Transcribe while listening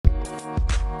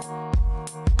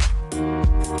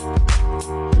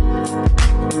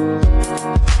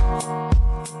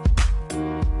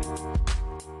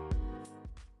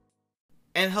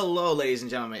And hello, ladies and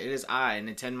gentlemen. It is I,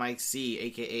 Nintendo Mike C,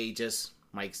 aka just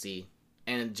Mike C,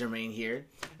 and Jermaine here.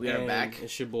 We are back.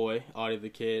 It's your boy, Audie the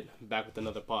Kid, back with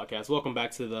another podcast. Welcome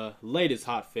back to the latest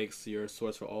Hot Fix, your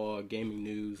source for all gaming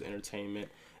news, entertainment,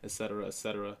 etc.,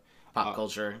 etc. Pop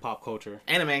culture.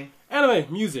 Anime,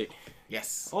 music.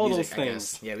 Yes. All music, those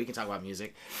things. Yeah, we can talk about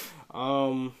music.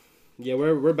 Yeah,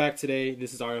 we're back today.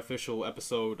 This is our official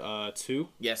episode 2.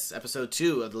 Yes, episode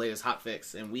 2 of the latest Hot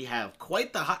Fix. And we have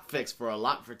quite the hot fix for a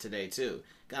lot for today, too.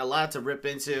 Got a lot to rip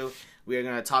into. We are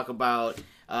going to talk about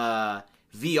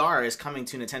VR is coming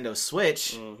to Nintendo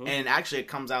Switch. Mm-hmm. And actually, it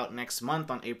comes out next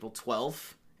month on April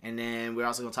 12th. And then we're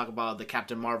also going to talk about the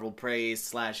Captain Marvel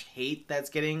praise / hate that's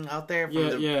getting out there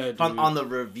from on the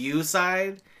review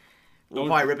side. We'll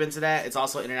probably rip into that. It's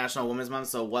also International Women's Month,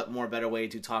 so what more better way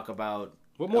to talk about...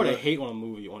 What more to hate on a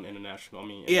movie on international?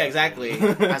 Yeah, exactly.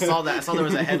 I saw that. I saw there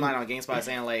was a headline on GameSpot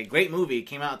saying, like, great movie,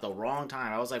 came out at the wrong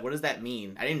time. I was like, what does that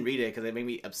mean? I didn't read it because it made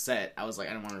me upset. I was like,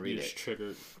 I didn't want to read it.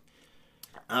 Triggered.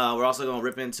 We're also going to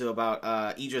rip into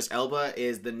about Idris Elba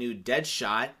is the new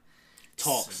Deadshot.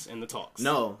 Talks.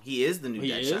 No, he is the new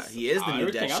Deadshot. He is the new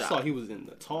Deadshot. I saw he was in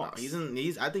the talks. No,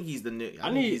 I think he's the new... I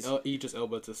need Idris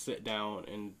Elba to sit down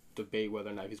and debate whether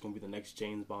or not he's going to be the next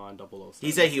James Bond 007.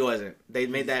 He said he wasn't. They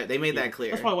made that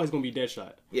clear. That's probably why he's going to be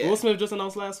Deadshot. Yeah. Will Smith just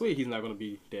announced last week he's not going to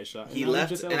be Deadshot. He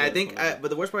left, and I think... but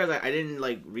the worst part is I didn't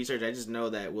research. I just know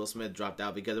that Will Smith dropped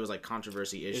out because there was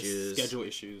controversy issues. It's schedule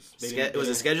issues. It was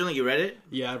a scheduling? You read it?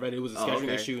 Yeah, I read it. It was a scheduling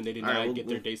issue, and they did not get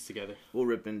their dates together. We'll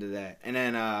rip into that. And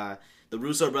then... the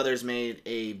Russo brothers made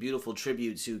a beautiful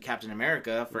tribute to Captain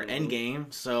America for Endgame,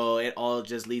 so it all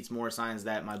just leads more signs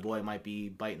that my boy might be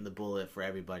biting the bullet for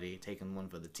everybody, taking one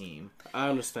for the team. I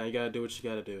understand. You gotta do what you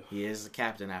gotta do. He is the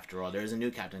captain after all. There's a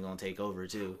new captain gonna take over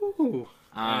too. Ooh.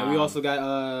 We also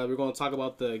got, we're going to talk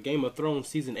about the Game of Thrones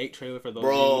Season 8 trailer for those who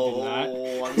did not.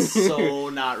 Bro, I'm so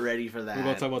not ready for that. We're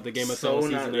going to talk about the Game of Thrones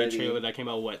Season 8 trailer that came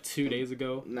out, 2 days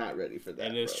ago? Not ready for that,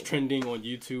 and it's trending on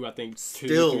YouTube, I think,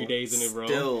 2-3 days in a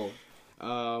row.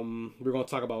 We're going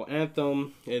to talk about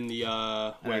Anthem in the,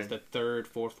 the 3rd,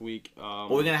 4th week. Well,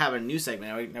 we're going to have a new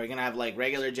segment. We're going to have,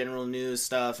 regular general news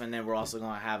stuff, and then we're also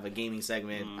going to have a gaming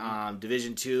segment. Mm-hmm.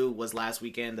 Division 2 was last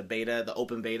weekend, the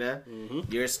open beta.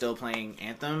 Mm-hmm. You're still playing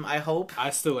Anthem, I hope? I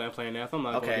still am playing Anthem.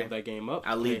 I'm not going to give that game up.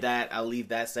 I'll leave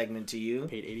that segment to you. I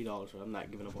paid $80 for it. I'm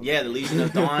not giving up on the Legion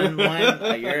of Dawn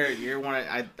one. You're one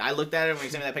of, I looked at it when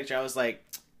you sent me that picture, I was like...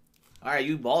 All right,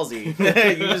 you ballsy.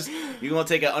 you gonna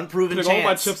take an unproven chance. All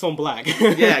my chips on black.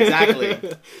 Yeah, exactly.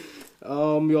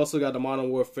 We also got the Modern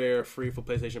Warfare free for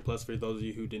PlayStation Plus. For those of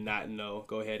you who did not know,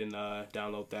 go ahead and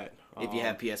download that. If you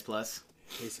have PS Plus.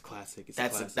 It's a classic.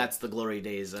 That's the glory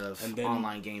days of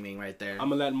online gaming right there. I'm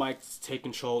gonna let Mike take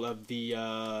control of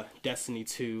the Destiny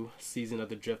 2 Season of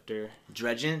the Drifter.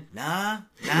 Dredging? Nah,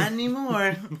 not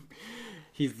anymore.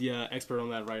 He's the expert on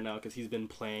that right now because he's been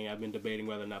playing. I've been debating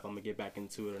whether or not I'm going to get back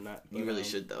into it or not. But, you really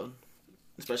should, though.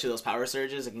 Especially those power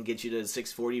surges. It can get you to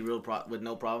 640 with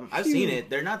no problem. I've seen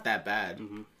it. They're not that bad.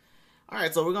 Mm-hmm. All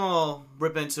right, so we're going to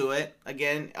rip into it.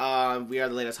 Again, we are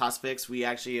the latest Hot Fix. We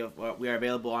actually we are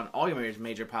available on all your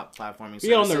major platforming services. We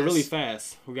got on there really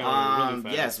fast.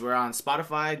 Yes, we're on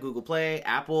Spotify, Google Play,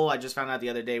 Apple. I just found out the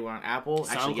other day we're on Apple.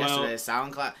 Actually, yesterday,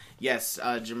 SoundCloud. Yes,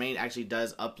 Jermaine actually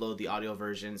does upload the audio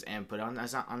versions and put it on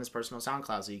his personal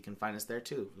SoundCloud, so you can find us there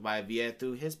too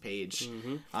through his page.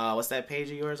 Mm-hmm. What's that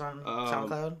page of yours on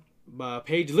SoundCloud? My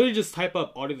page, literally just type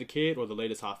up Audie the Kid or the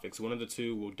latest Hot Fix. One of the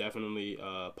two will definitely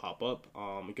pop up.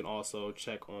 You can also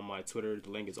check on my Twitter. The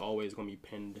link is always going to be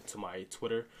pinned to my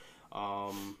Twitter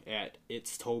at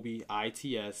It's Toby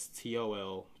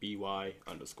ITSTOLBY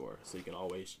 _. So you can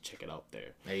always check it out there.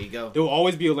 There you go. There will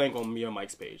always be a link on me or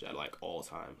Mike's page at all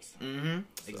times. Mm-hmm.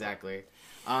 So. Exactly.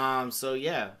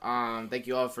 Thank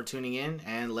you all for tuning in,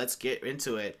 and let's get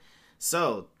into it.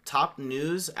 So, top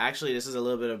news. Actually, this is a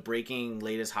little bit of breaking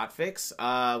latest hot fix.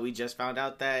 We just found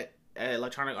out that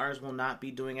Electronic Arts will not be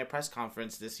doing a press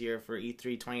conference this year for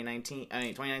E3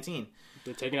 2019.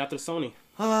 They're taking after Sony.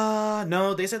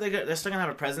 No, they said they're still going to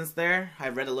have a presence there. I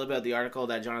read a little bit of the article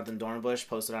that Jonathan Dornbush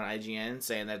posted on IGN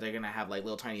saying that they're going to have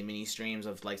little tiny mini streams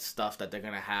of stuff that they're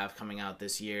going to have coming out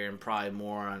this year, and probably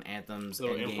more on Anthem's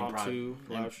impromptu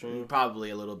live stream.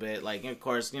 Probably a little bit. Of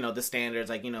course, the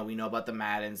standards, we know about the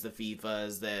Maddens, the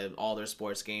FIFAs, all their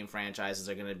sports game franchises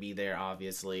are going to be there,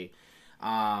 obviously.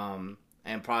 And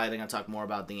probably they're going to talk more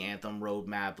about the Anthem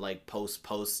roadmap,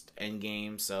 post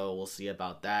Endgame, so we'll see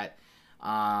about that.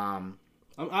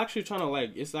 I'm actually trying to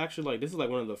like. It's actually like this is like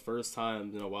one of the first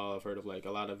times in a while I've heard of like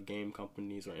a lot of game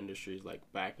companies or industries like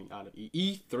backing out of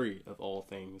E3 of all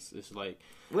things. It's like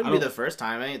Wouldn't be the first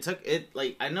time. I mean, it took it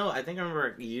like I think I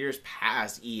remember years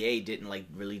past EA didn't like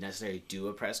really necessarily do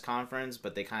a press conference,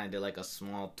 but they kind of did like a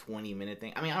small 20-minute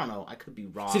thing. I mean, I don't know. I could be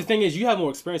wrong. See, the thing is, you have more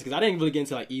experience because I didn't really get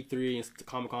into like E3 and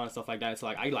Comic Con and stuff like that. So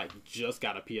like I like just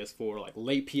got a PS4, like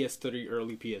late PS3,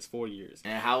 early PS4 years.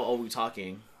 And how old are we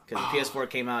talking? Because the PS4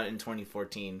 came out in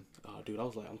 2014. Oh, dude,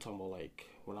 I'm talking about like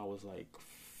when I was like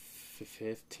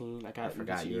 15. I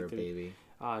forgot you were a baby.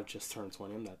 I just turned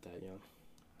 20. I'm not that young.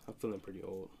 I'm feeling pretty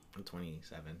old. I'm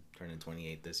 27, turning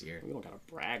 28 this year. We don't gotta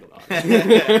brag about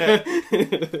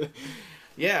it.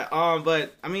 Yeah,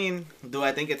 but I mean, do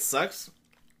I think it sucks?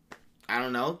 I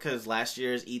don't know, because last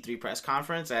year's E3 press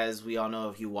conference, as we all know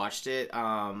if you watched it,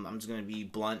 I'm just going to be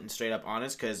blunt and straight up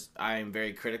honest, because I'm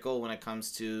very critical when it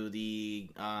comes to the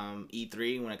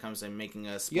E3, when it comes to making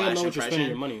a splash you gotta know what impression. you're spending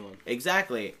your money on.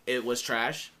 Exactly. It was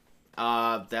trash.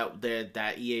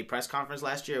 That EA press conference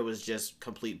last year was just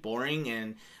complete boring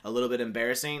and a little bit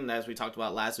embarrassing, as we talked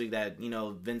about last week, that,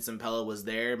 Vincent Pella was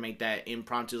there, make that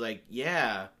impromptu, like,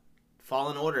 yeah,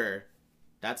 Fallen Order,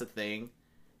 that's a thing.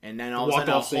 And then all of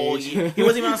a sudden, he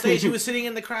wasn't even on stage. He was sitting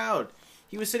in the crowd.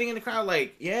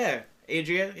 Like, yeah,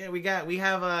 Adria, yeah, we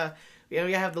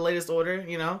have the latest order.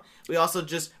 We also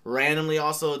just randomly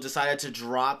also decided to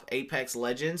drop Apex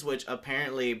Legends, which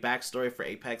apparently backstory for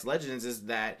Apex Legends is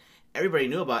that everybody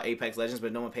knew about Apex Legends,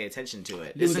 but no one paid attention to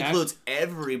it. This includes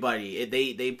everybody.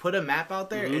 They put a map out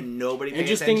there, and nobody paid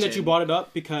attention. Interesting that you brought it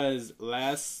up, because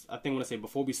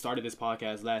before we started this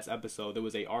podcast, last episode, there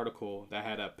was an article that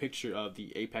had a picture of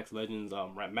the Apex Legends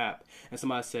map, and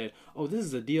somebody said, oh, this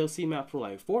is a DLC map for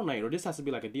like Fortnite, or this has to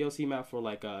be like a DLC map for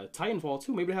like Titanfall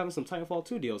 2. Maybe they're having some Titanfall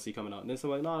 2 DLC coming out. And then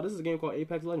somebody, no, this is a game called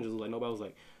Apex Legends. Like, nobody was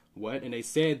like, what? And they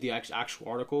said the actual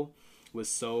article was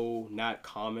so not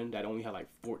common that it only had like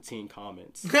 14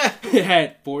 comments. It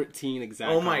had 14 exact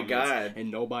comments. Oh my god. And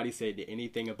nobody said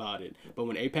anything about it. But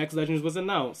when Apex Legends was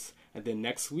announced, and then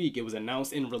next week it was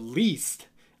announced and released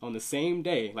on the same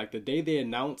day, like the day they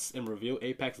announced and revealed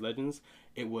Apex Legends,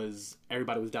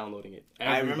 everybody was downloading it.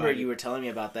 Everybody. I remember you were telling me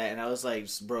about that, and I was like,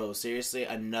 bro, seriously,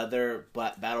 another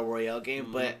Battle Royale game?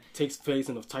 Mm-hmm. But takes place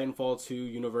in the Titanfall 2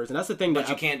 universe, and that's the thing. But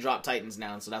you can't drop Titans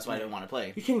now, so that's why I didn't want to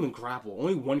play. You can't even grapple.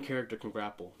 Only one character can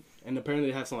grapple. And apparently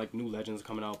they have some like new legends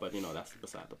coming out, but that's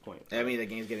beside the point. I mean, the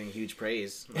game's getting huge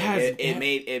praise. Like, it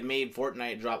made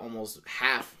Fortnite drop almost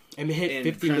half. And it hit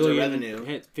 50 million revenue. It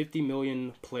hit 50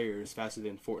 million players faster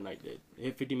than Fortnite did. It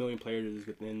hit 50 million players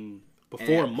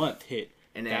before a month hit.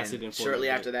 And then shortly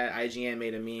after that, IGN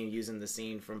made a meme using the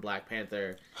scene from Black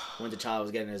Panther when T'Challa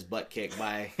was getting his butt kicked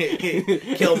by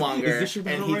Killmonger,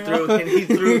 and he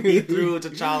threw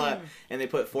T'Challa, and they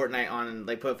put Fortnite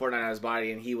on his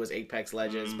body, and he was Apex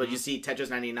Legends. Mm-hmm. But you see Tetris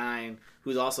 99,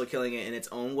 who's also killing it in its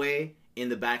own way, in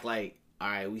the back, like, all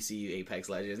right, we see you, Apex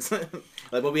Legends.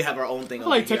 But we have our own thing. I feel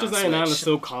like Tetris 99 is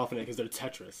so confident because they're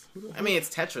Tetris. I mean, it's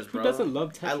Tetris, bro. Who doesn't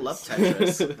love Tetris? I love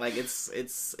Tetris. Like,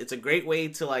 it's a great way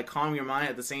to like calm your mind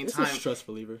at the same time. It's a stress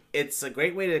reliever. It's a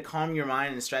great way to calm your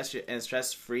mind and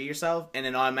stress free yourself, and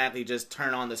then automatically just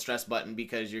turn on the stress button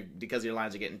because your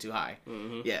lines are getting too high.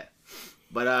 Mm-hmm. Yeah.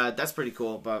 But that's pretty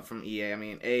cool. But from EA, I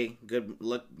mean, good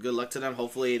luck to them.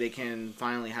 Hopefully, they can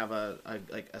finally have a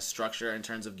structure in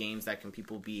terms of games that can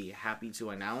people be happy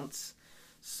to announce.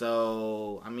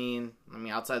 So I mean,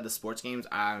 outside the sports games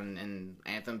and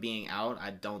Anthem being out,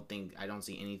 I don't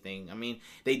see anything. I mean,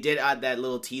 they did add that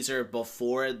little teaser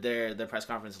before their press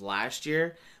conference last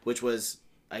year, which was,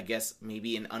 I guess,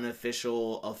 maybe an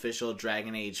official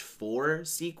Dragon Age 4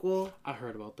 sequel. I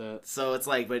heard about that. So it's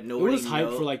like, but nobody. It was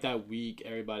hyped for like that week.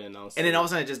 Everybody announced and then all of a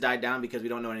sudden it just died down because we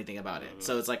don't know anything about it. Mm-hmm.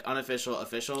 So it's like unofficial,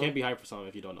 official. Can't be hyped for something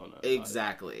if you don't know nothing.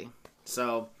 Exactly.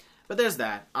 So, but there's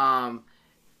that.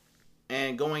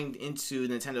 And going into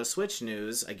Nintendo Switch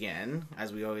news again,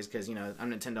 as we always, because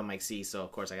I'm Nintendo Mike C, so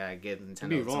of course I gotta give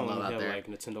Nintendo some love out there. Like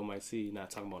Nintendo Mike C, not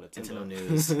talking about Nintendo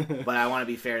news, but I want to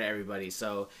be fair to everybody.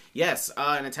 So yes,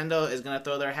 Nintendo is gonna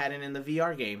throw their hat in the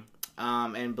VR game,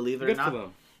 and believe it or not,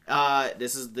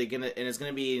 it's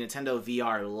gonna be Nintendo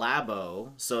VR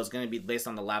Labo, so it's gonna be based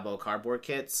on the Labo cardboard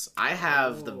kits. I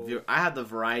have the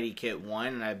Variety Kit 1,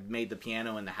 and I made the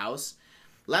piano in the house.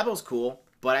 Labo's cool.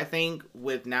 But I think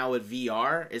with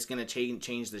VR, it's going to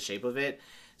change the shape of it.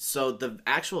 So the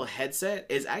actual headset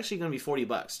is actually going to be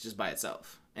 $40 just by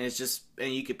itself. And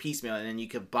you could piecemeal it, and you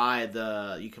can buy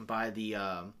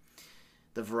the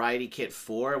Variety Kit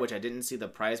 4, which I didn't see the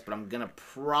price, but I'm going to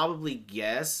probably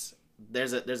guess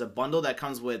there's a bundle that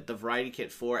comes with the Variety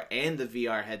Kit 4 and the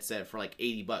VR headset for like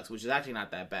 $80, which is actually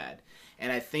not that bad.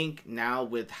 And I think now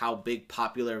with how big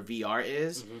popular VR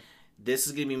is, this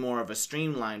is gonna be more of a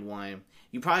streamlined one.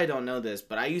 You probably don't know this,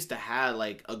 but I used to have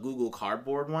like a Google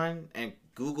Cardboard one, and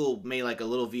Google made like a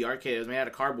little VR kit. It was made out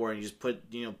of cardboard, and you just put,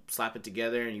 slap it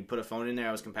together, and you put a phone in there.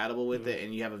 I was compatible with it,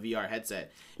 and you have a VR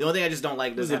headset. The only thing I just don't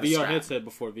like doesn't have a strap. VR headset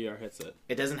before VR headset.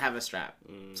 It doesn't have a strap,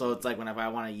 so it's like whenever I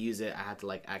want to use it, I have to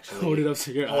like actually hold it up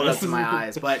to your hold up to my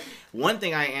eyes. But one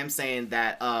thing I am saying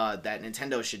that that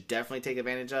Nintendo should definitely take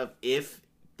advantage of if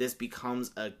this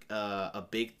becomes a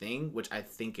big thing, which I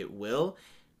think it will.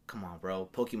 Come on, bro.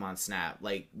 Pokemon Snap.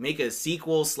 Like, make a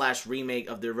sequel / remake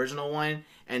of the original one,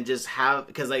 and just have,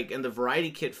 because like in the Variety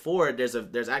Kit 4,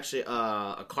 there's actually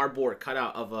a cardboard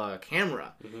cutout of a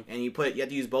camera, and you have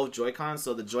to use both Joy-Cons.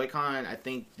 So the Joy-Con, I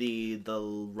think the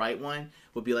right one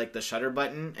would be like the shutter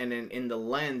button, and then in the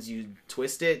lens you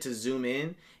twist it to zoom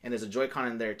in, and there's a Joy-Con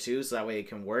in there too, so that way it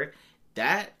can work.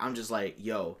 That, I'm just like,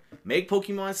 yo, make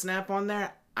Pokemon Snap on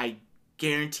there. I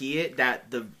guarantee it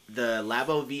that the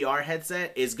Labo VR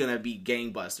headset is gonna be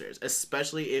gangbusters,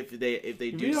 especially if they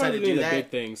do decide to do that. Big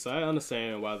thing, so I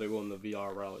understand why they're going the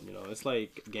VR route. It's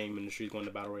like game industry's going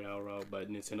the battle royale route, but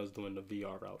Nintendo's doing the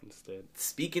VR route instead.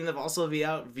 Speaking of also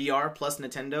VR plus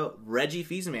Nintendo, Reggie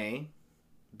Fils-Aimé,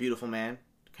 beautiful man.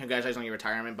 Congratulations on your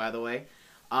retirement, by the way.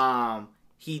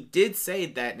 He did say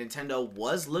that Nintendo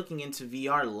was looking into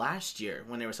VR last year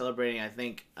when they were celebrating, I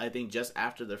think just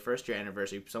after the first year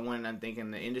anniversary. Someone, I think,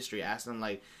 in the industry asked them,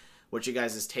 like, what's your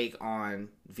guys' take on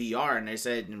VR? And they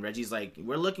said, and Reggie's like,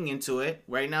 we're looking into it.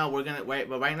 Right now,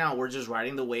 we're just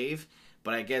riding the wave.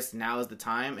 But I guess now is the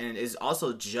time. And it's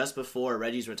also just before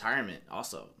Reggie's retirement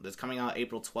also. That's coming out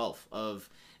April 12th of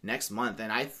next month.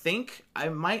 And I think I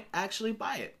might actually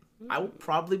buy it. I would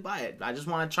probably buy it. I just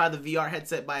want to try the VR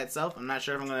headset by itself. I'm not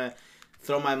sure if I'm gonna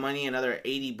throw my money another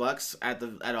 $80 at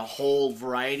a whole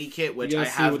Variety Kit, which I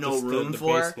have no room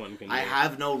for. I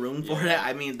have no room for that.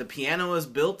 I mean, the piano is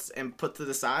built and put to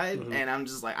the side, and I'm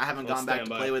just like, I haven't gone back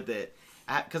to play with it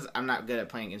because I'm not good at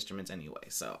playing instruments anyway.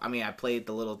 So I mean, I played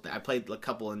a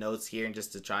couple of notes here and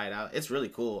just to try it out. It's really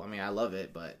cool. I mean, I love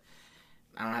it, but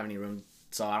I don't have any room,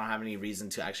 so I don't have any reason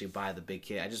to actually buy the big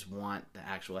kit. I just want the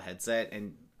actual headset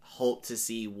and hope to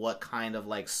see what kind of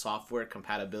like software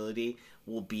compatibility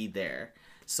will be there.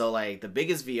 So like the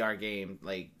biggest VR game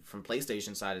like from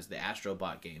PlayStation side is the Astro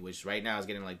Bot game, which right now is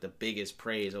getting like the biggest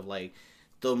praise of like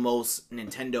the most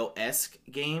Nintendo-esque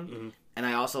game. And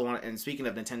I also want, and speaking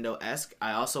of Nintendo-esque,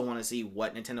 I also want to see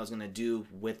what Nintendo's going to do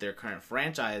with their current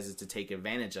franchises to take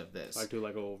advantage of this. Like do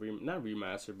like a not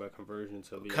remaster but conversion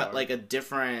to VR. Cut like a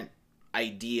different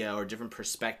idea or different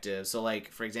perspective. So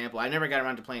like, for example, I never got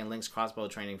around to playing Link's Crossbow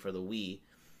Training for the Wii,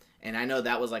 and I know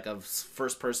that was like a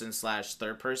first person /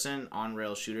 third person on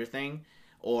rail shooter thing,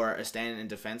 or a stand and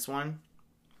defense one.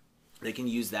 They can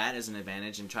use that as an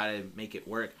advantage and try to make it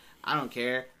work. I don't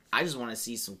care. I just want to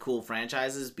see some cool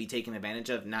franchises be taken advantage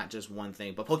of, not just one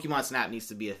thing. But Pokemon Snap needs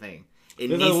to be a thing. It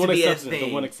needs to be a thing.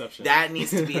 The one exception. That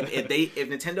needs to be. If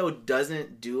Nintendo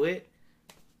doesn't do it,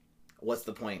 what's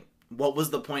the point? What was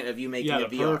the point of you making a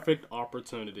VR? You had a perfect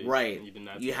opportunity. Right.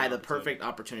 You had the perfect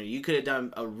opportunity. You could have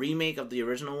done a remake of the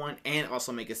original one and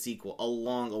also make a sequel, a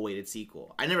long-awaited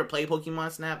sequel. I never played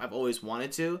Pokemon Snap. I've always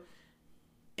wanted to.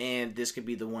 And this could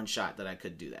be the one shot that I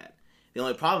could do that. The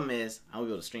only problem is I won't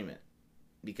be able to stream it,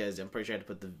 because I'm pretty sure I had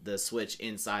to put the Switch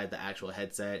inside the actual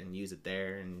headset and use it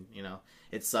there, and,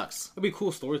 it sucks. It'd be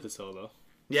cool stories to tell, though.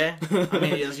 Yeah? I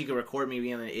mean, unless you could record me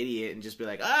being an idiot and just be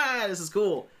like, this is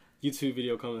cool. YouTube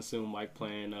video coming soon, Mike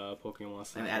playing Pokemon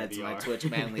Snap and add it to my Twitch,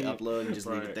 manually upload and just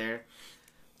leave it there.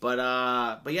 But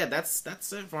yeah, that's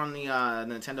it from the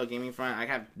Nintendo gaming front. I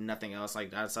have nothing else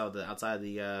like outside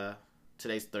the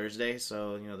today's Thursday,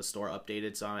 so the store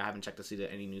updated, so I haven't checked to see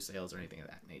any new sales or anything of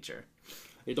that nature.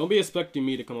 Hey, don't be expecting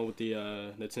me to come up with the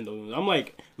Nintendo news. I'm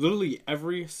like, literally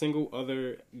every single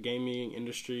other gaming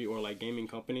industry or like gaming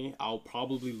company, I'll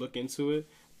probably look into it.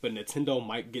 But Nintendo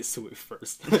might get to it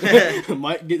first.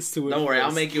 Don't worry,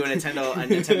 I'll make you a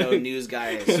Nintendo news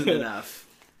guy soon enough.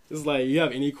 It's like, you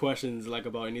have any questions like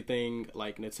about anything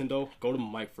like Nintendo, go to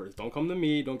Mike first. Don't come to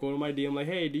me. Don't go to my DM like,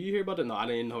 hey, did you hear about it? No, I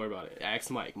didn't know about it.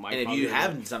 Ask Mike. And if you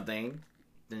have something,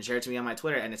 then share it to me on my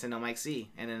Twitter at Nintendo Mike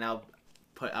C, and then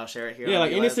I'll share it here. Yeah,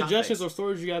 like any suggestions or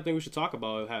stories you guys think we should talk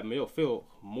about, it'll feel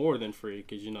more than free,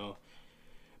 because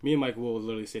me and Mike will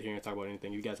literally sit here and talk about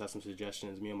anything. You guys have some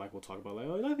suggestions, me and Mike will talk about,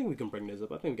 like, I think we can bring this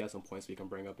up. I think we got some points we can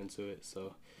bring up into it.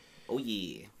 So, oh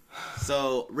yeah.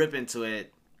 So rip into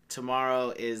it.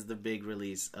 Tomorrow is the big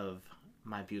release of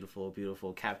my beautiful,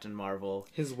 beautiful Captain Marvel.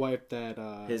 His wife that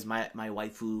my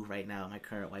waifu right now, my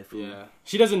current waifu. Yeah,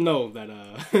 she doesn't know that.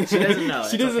 She doesn't know.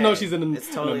 She doesn't know she's in an.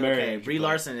 It's totally in a marriage, okay. Brie but...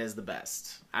 Larson is the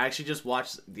best. I actually just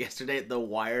watched yesterday the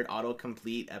Wired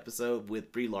autocomplete episode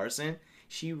with Brie Larson.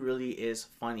 She really is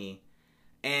funny,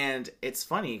 and it's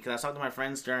funny because I was talking to my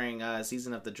friends during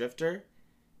season of The Drifter.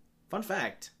 Fun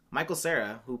fact: Michael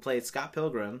Cera, who played Scott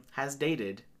Pilgrim, has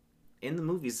dated in the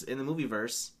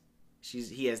movieverse.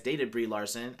 He has dated Brie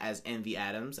Larson as Envy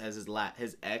Adams, as his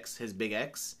big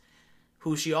ex,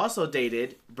 who she also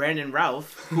dated, Brandon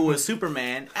Routh, who was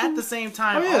Superman at the same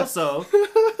time. Oh, yeah. Also,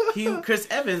 Chris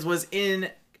Evans was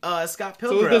in Scott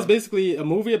Pilgrim. So there's basically a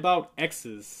movie about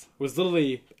exes. Was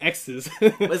literally exes.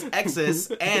 Was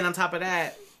exes, and on top of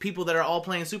that, people that are all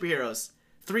playing superheroes.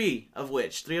 Three of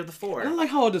the four. I like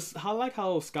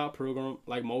how Scott Pilgrim,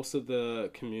 like most of the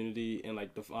community and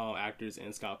like the actors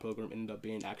in Scott Pilgrim ended up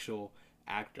being actual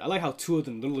actors. I like how two of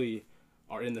them literally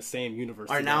are in the same universe.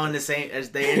 Are together. Now in the same as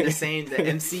they're in the same the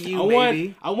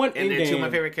MCU. I want and they're two of my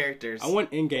favorite characters. I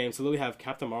want in-game to literally have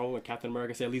Captain Marvel and Captain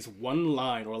America say at least one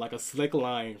line or like a slick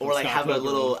line, or like Scott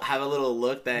have a little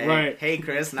look that right. Hey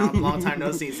Chris, now long time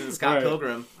no see since Scott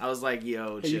Pilgrim. I was like,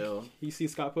 yo, chill. You see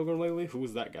Scott Pilgrim lately?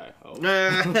 Who's that guy? Oh.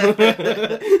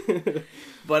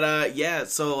 But yeah,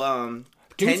 so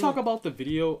can we talk about the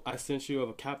video I sent you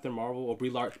of Captain Marvel or Brie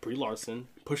Larson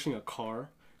pushing a car?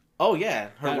 Oh yeah,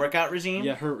 her workout regime.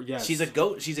 Yeah, yes. She's a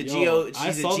goat. She's a GOT.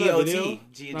 She's what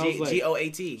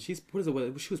is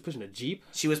it? She was pushing a Jeep.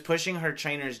 She was pushing her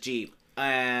trainer's Jeep,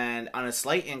 and on a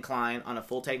slight incline on a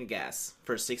full tank of gas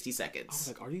for 60 seconds. I was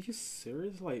like, are you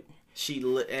serious? Like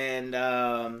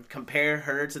compare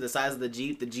her to the size of the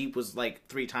Jeep. The Jeep was like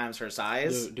 3 times her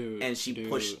size, and she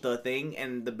pushed the thing.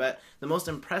 And the most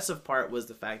impressive part was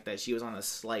the fact that she was on a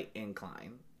slight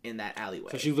incline in that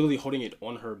alleyway. So she's literally holding it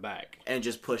on her back and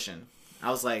just pushing. I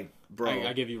was like, bro,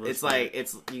 I give you respect.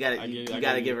 It's like you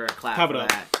gotta give her a clap for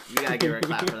that. You gotta give her a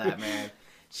clap for that, man.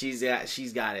 She's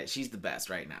got it. She's the best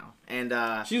right now, and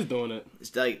she's doing it.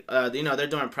 It's like they're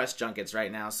doing press junkets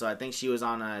right now. So I think she was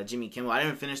on Jimmy Kimmel. I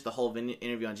didn't finish the whole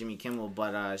interview on Jimmy Kimmel,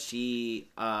 but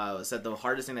she said the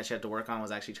hardest thing that she had to work on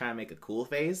was actually trying to make a cool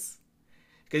face.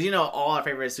 Because, all our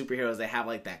favorite superheroes, they have,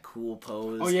 like, that cool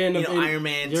pose. Oh, yeah. Iron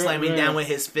Man slamming down with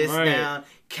his fist down.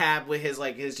 Cap with his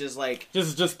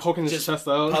Just poking his chest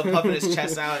out. Puffing his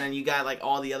chest out. And you got, like,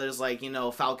 all the others, like,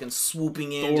 Falcon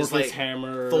swooping in. Thor just like his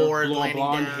hammer. Thor landing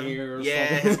blonde down. Hair Yeah,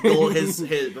 his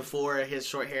before his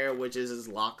short hair, which is his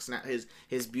locks, now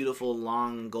his beautiful,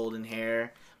 long, golden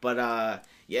hair. But,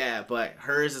 yeah, but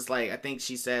hers is, like, I think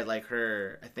she said, like,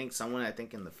 someone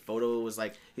in the photo was,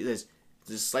 like, he says,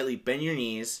 just slightly bend your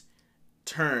knees,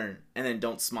 turn, and then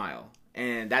don't smile.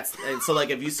 And so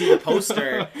like if you see the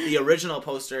poster, the original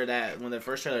poster that when the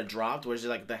first trailer dropped, where it's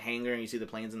just like the hangar and you see the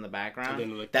planes in the background,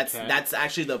 then, like, that's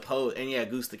actually the pose. And yeah,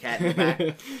 Goose the cat in the back.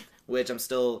 Which I'm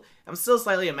still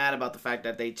slightly mad about the fact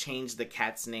that they changed the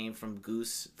cat's name from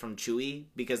Chewie,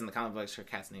 because in the comic books her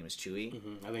cat's name is Chewie,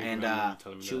 and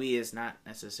Chewie is not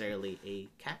necessarily a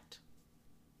cat.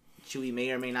 Chewie may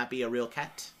or may not be a real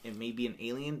cat. It may be an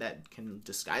alien that can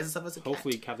disguise itself as a cat.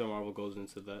 Hopefully Captain Marvel goes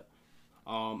into that.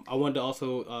 I wanted to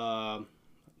also...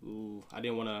 I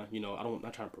didn't want to, I'm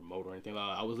not trying to promote or anything.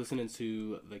 I was listening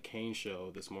to The Kane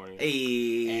Show this morning.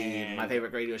 Hey, my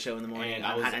favorite radio show in the morning.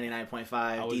 On Hot 99.5,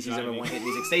 DC's number one hit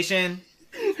music station.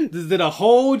 This did a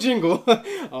whole jingle.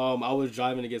 I was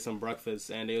driving to get some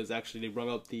breakfast, and they brought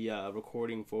up the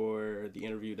recording for the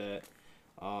interview that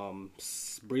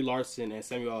Brie Larson and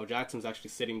Samuel L. Jackson was actually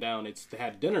sitting down. They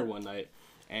had dinner one night,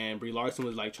 and Brie Larson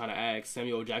was like trying to ask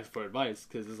Samuel L. Jackson for advice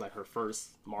because this is like her first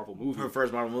Marvel movie.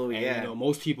 And, yeah.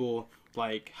 Most people,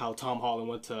 like how Tom Holland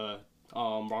went to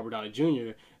Robert Downey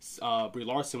Jr., Brie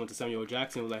Larson went to Samuel L.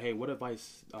 Jackson and was like, hey, what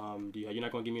advice do you have? You're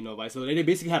not going to give me no advice. So they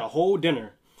basically had a whole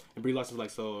dinner. And Brie Larson was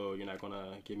like, so you're not going to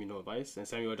give me no advice? And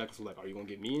Samuel L. Jackson was like, are you going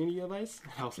to give me any advice?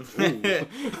 And I was like,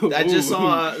 ooh. I just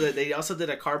saw, they also did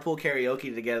a carpool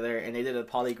karaoke together, and they did a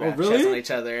polygraph test on each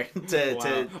other.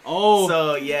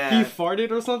 So, yeah. He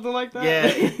farted or something like that? Yeah,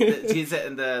 he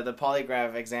said, the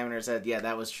polygraph examiner said, yeah,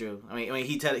 that was true. I mean,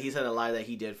 he said a lie that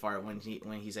he did fart when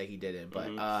he said he didn't,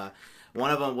 but, one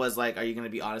of them was like, are you going to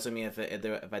be honest with me if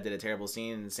I did a terrible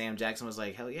scene? And Sam Jackson was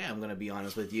like, hell yeah, I'm going to be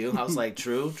honest with you. I was like,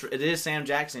 true. It is Sam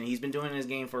Jackson. He's been doing his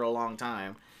game for a long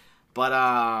time. But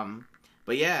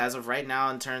But yeah, as of right now,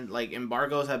 in turn, like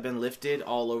embargoes have been lifted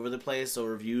all over the place, so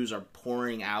reviews are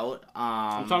pouring out.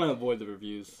 I'm trying to avoid the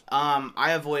reviews.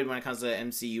 I avoid when it comes to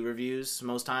MCU reviews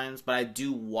most times, but I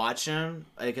do watch them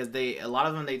because a lot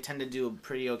of them they tend to do a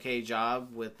pretty okay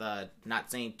job with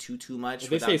not saying too much. If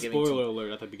they say spoiler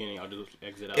alert at the beginning, I'll just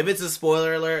exit out. If it's a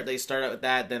spoiler alert, they start out with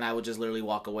that, then I would just literally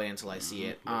walk away until I see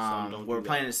it. We're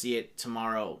planning to see it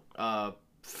tomorrow,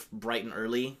 bright and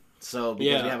early. So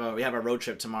because we have a road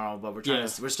trip tomorrow, but we're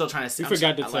still trying to see. We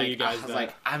forgot to tell you guys I was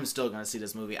like, I'm still gonna see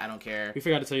this movie. I don't care. We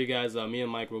forgot to tell you guys. Me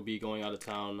and Mike will be going out of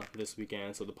town this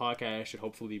weekend, so the podcast should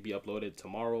hopefully be uploaded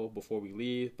tomorrow before we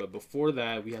leave. But before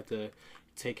that, we have to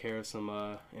take care of some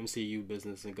MCU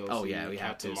business and go. Oh yeah, we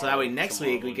have to. So that way next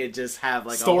week we could just have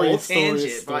like a whole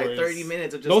tangent for like 30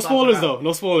 minutes of just no spoilers though.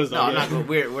 No spoilers though. No,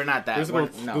 we're not that.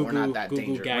 We're not that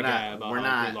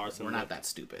dangerous. We're not that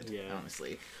stupid. Yeah.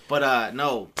 Honestly, but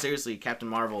no, seriously, Captain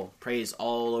Marvel praise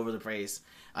all over the place.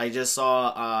 I just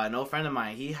saw no friend of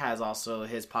mine. He has also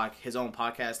his own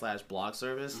podcast / blog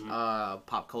service,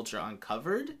 Pop Culture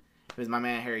Uncovered. It was my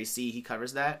man Harry C. He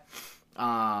covers that.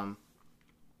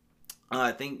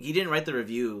 I think he didn't write the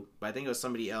review, but I think it was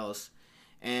somebody else.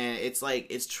 And it's like,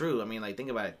 it's true. I mean, like, think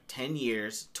about it. 10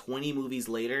 years, 20 movies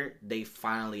later, they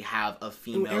finally have a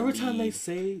female every lead. time they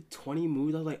say 20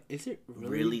 movies, I'm like, is it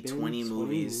really 20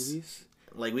 movies?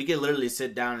 Like, we could literally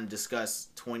sit down and discuss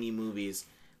 20 movies.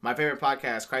 My favorite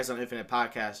podcast, Christ on Infinite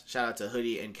Podcast, shout out to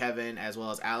Hoodie and Kevin, as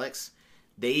well as Alex.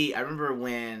 I remember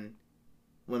when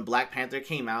Black Panther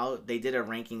came out, they did a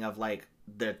ranking of, like,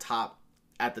 their top,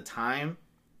 at the time,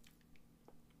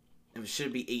 it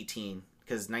should be 18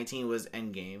 because 19 was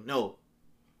Endgame. No,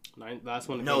 last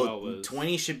one. Came out was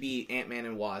 20 should be Ant-Man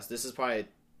and Wasp. This is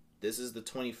the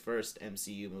 21st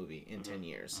MCU movie in 10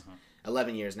 years,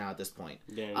 11 years now at this point.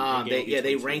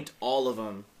 They ranked all of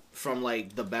them from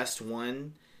like the best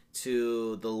one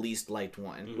to the least liked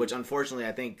one, which unfortunately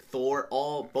I think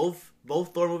both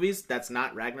Thor movies, that's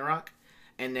not Ragnarok,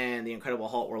 and then the Incredible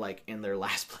Hulk were like in their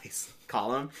last place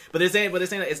column. But they're saying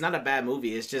that it's not a bad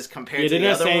movie. It's just compared to the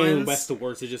other ones. They're not saying best to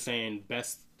worst. They're just saying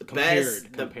best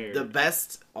compared. The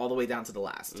best all the way down to the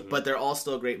last. But they're all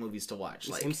still great movies to watch.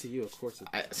 It's like MCU, of course.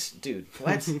 Dude,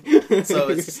 what? So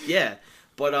it's yeah.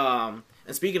 But and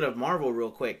speaking of Marvel, real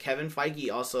quick, Kevin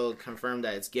Feige also confirmed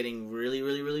that it's getting really,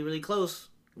 really, really, really close.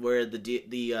 Where the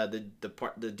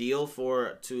deal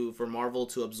for Marvel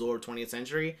to absorb 20th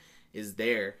Century is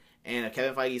there. And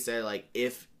Kevin Feige said, like,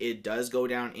 if it does go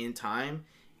down in time,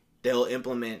 they'll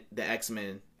implement the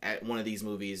X-Men at one of these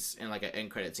movies in, like, an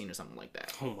end credit scene or something like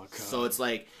that. Oh, my God. So it's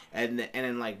like, and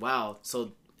then, like, wow.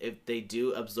 So if they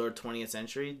do absorb 20th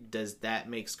Century, does that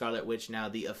make Scarlet Witch now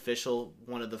the official,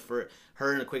 one of the first,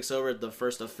 her and Quicksilver, the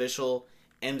first official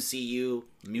MCU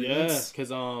mutants? Yeah, because,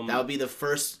 that would be the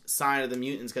first sign of the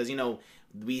mutants, because, you know,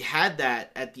 we had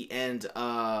that at the end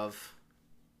of...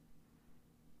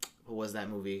 What was that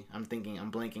movie? I'm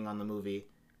blanking on the movie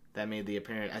that made the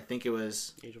appearance. I think it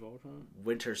was Age of Ultron?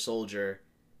 Winter Soldier.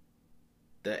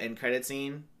 The end credit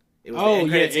scene. It was the end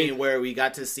credit scene where we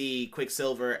got to see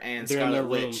Quicksilver and Scarlet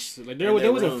Witch. Like, they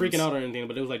wasn't freaking out or anything,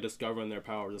 but it was like discovering their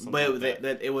powers or something.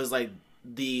 But it was like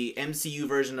the MCU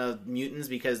version of mutants,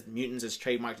 because mutants is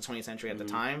trademarked to 20th Century at the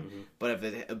time. But if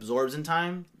it absorbs in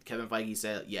time, Kevin Feige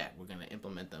said, yeah, we're going to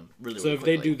implement them really quickly. So if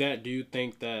they do that, do you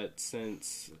think that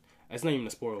since... It's not even a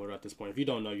spoiler at this point. If you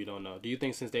don't know, you don't know. Do you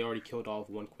think since they already killed off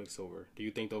one Quicksilver, do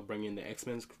you think they'll bring in the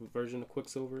X-Men's version of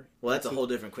Quicksilver? Well, that's a whole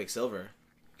different Quicksilver.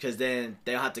 Because then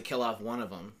they'll have to kill off one of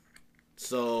them.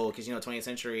 So, because, 20th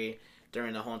Century,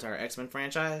 during the whole entire X-Men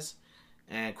franchise,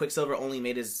 and Quicksilver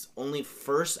only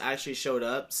first actually showed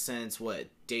up since,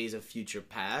 Days of Future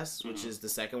Past, which is the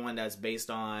second one that's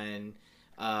based on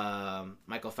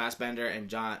Michael Fassbender and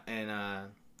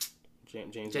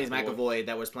James McAvoy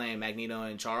that was playing Magneto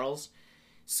and Charles.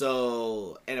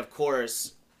 So, and of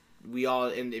course,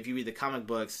 if you read the comic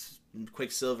books,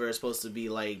 Quicksilver is supposed to be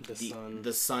like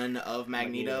the son of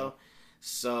Magneto.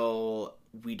 So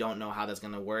we don't know how that's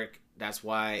gonna work. That's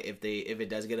why if it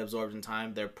does get absorbed in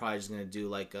time, they're probably just gonna do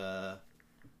like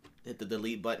hit the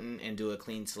delete button and do a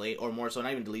clean slate, or more so,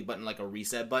 not even delete button, like a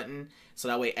reset button. So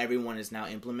that way everyone is now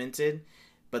implemented.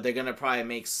 But they're gonna probably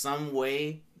make some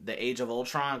way the Age of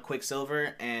Ultron,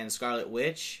 Quicksilver, and Scarlet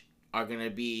Witch are gonna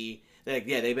be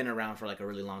they've been around for like a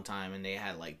really long time, and they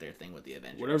had like their thing with the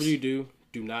Avengers. Whatever you do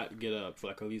not get up for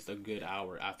like at least a good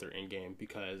hour after Endgame,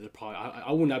 because it probably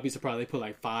I would not be surprised they put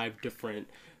like 5 different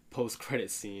post-credit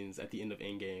scenes at the end of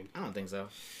Endgame. I don't think so.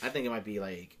 I think it might be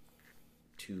like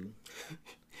 2.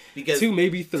 Because 2,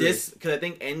 maybe 3. Because I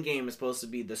think Endgame is supposed to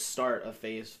be the start of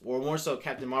Phase, or more so,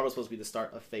 Captain Marvel is supposed to be the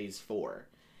start of Phase 4.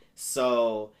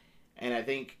 So, And I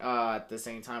think at the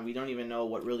same time, we don't even know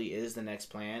what really is the next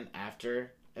plan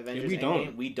after Avengers. We Endgame.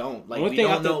 don't. We don't. Like, Only we thing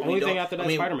don't after, know. only thing after that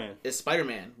is Spider-Man. It's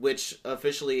Spider-Man, which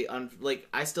officially, like,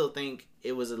 I still think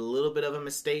it was a little bit of a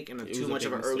mistake and too much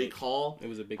of an early call. It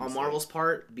was a big on mistake. Marvel's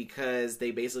part, because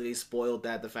they basically spoiled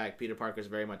the fact Peter Parker is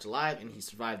very much alive and he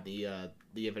survived the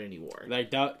Infinity War. Like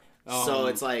that. So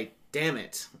it's like, damn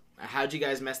it. How'd you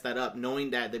guys mess that up,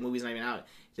 knowing that the movie's not even out?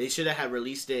 They should have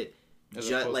released it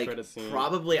just like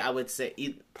probably I would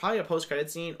say probably a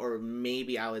post-credit scene, or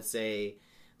maybe I would say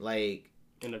like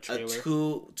in a trailer.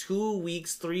 2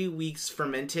 weeks, 3 weeks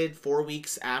fermented, 4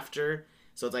 weeks after.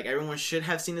 So it's like everyone should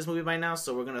have seen this movie by now.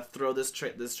 So we're gonna throw this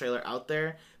trailer out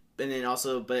there, and then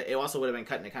also, but it also would have been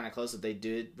cutting it kind of close if they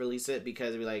did release it,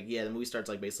 because we're like, yeah, the movie starts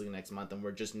like basically next month, and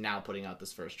we're just now putting out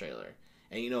this first trailer.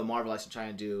 And Marvel likes to try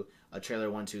and do a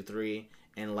trailer 1, 2, 3,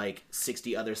 and like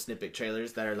 60 other snippet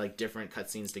trailers that are like different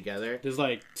cutscenes together. There's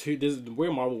like two. This the way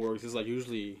Marvel works is like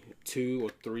usually 2 or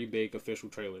 3 big official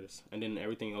trailers, and then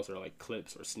everything else are like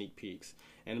clips or sneak peeks.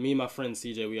 And me and my friend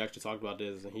CJ, we actually talked about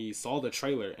this, and he saw the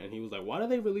trailer, and he was like, "Why did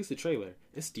they release the trailer?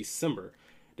 It's December.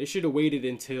 They should have waited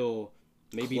until."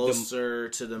 Maybe closer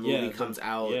to the movie comes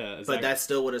out. Yeah, exactly. But that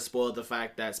still would have spoiled the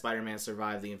fact that Spider-Man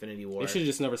survived the Infinity War. They should have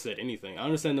just never said anything. I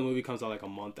understand the movie comes out like a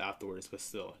month afterwards, but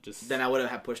still, just then I would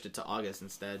have pushed it to August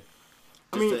instead.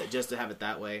 Just to have it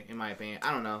that way, in my opinion.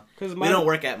 I don't know. Because we don't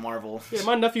work at Marvel. Yeah,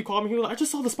 my nephew called me. He was like, "I just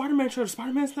saw the Spider-Man trailer.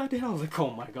 Spider-Man's not dead." I was like,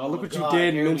 "Oh my god, look what you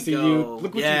did, MCU!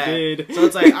 Look what you did." So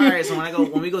it's like, all right. So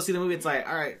when we go see the movie, it's like,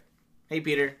 all right, hey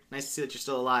Peter, nice to see that you're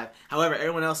still alive. However,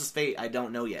 everyone else's fate, I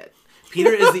don't know yet.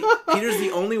 Peter's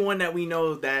the only one that we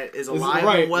know that is alive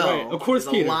and well. Right. Of course,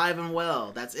 Peter. Alive and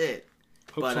well. That's it.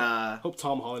 Hope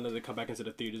Tom Holland doesn't come back into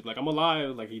the theaters like, I'm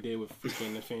alive, like he did with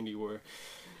freaking Infinity War.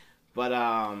 But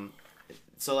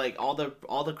so like all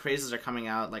the crazes are coming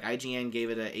out. Like IGN gave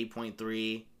it an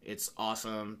 8.3. It's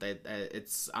awesome. That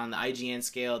it's on the IGN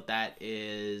scale. That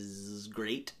is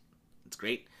great. It's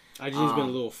great. IGN's been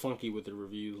a little funky with the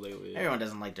reviews lately. Everyone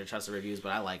doesn't like their trusted reviews,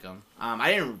 but I like them.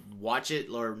 I didn't watch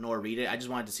it nor read it. I just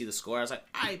wanted to see the score. I was like,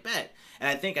 I bet. And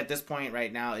I think at this point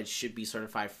right now, it should be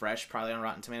certified fresh, probably on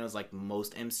Rotten Tomatoes, like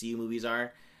most MCU movies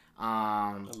are.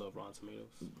 I love Rotten Tomatoes.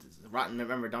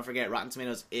 Remember, don't forget, Rotten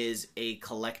Tomatoes is a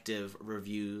collective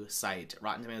review site.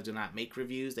 Rotten Tomatoes do not make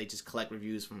reviews. They just collect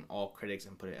reviews from all critics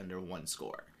and put it under one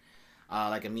score.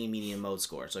 Like a mean, medium, mode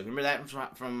score. So if you remember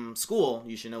that from school,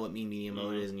 you should know what mean, medium,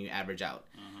 mode is, and you average out.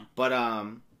 But I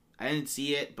didn't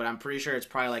see it, but I'm pretty sure it's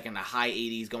probably like in the high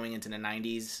 80s going into the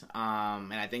 90s.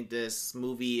 And I think this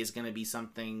movie is going to be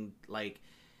something like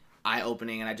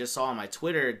eye-opening. And I just saw on my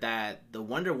Twitter that the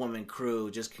Wonder Woman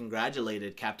crew just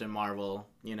congratulated Captain Marvel,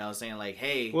 saying like,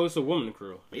 hey. Well, it's a woman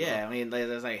crew. Yeah, I mean,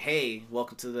 it's like, hey,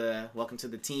 welcome to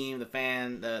the team, the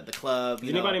fan, the club.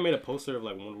 Anybody made a poster of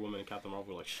like Wonder Woman and Captain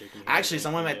Marvel like shaking hands?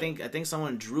 Actually, I think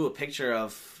someone drew a picture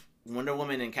of Wonder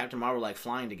Woman and Captain Marvel like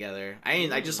flying together.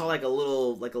 I just saw like a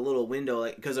little window,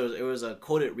 like, because it was a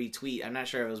quoted retweet. I'm not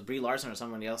sure if it was Brie Larson or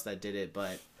somebody else that did it,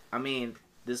 but I mean,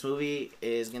 this movie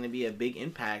is going to be a big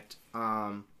impact.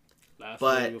 Last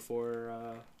movie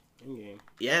before Endgame.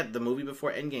 Yeah, the movie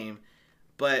before Endgame.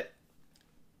 But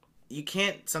you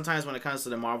can't, sometimes when it comes to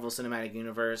the Marvel Cinematic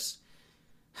Universe,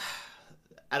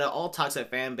 out of all toxic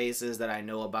fan bases that I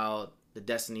know about, the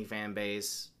Destiny fan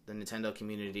base, the Nintendo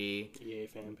community, EA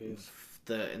fan base,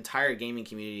 the entire gaming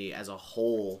community as a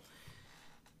whole,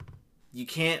 you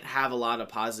can't have a lot of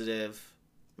positive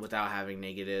without having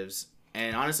negatives.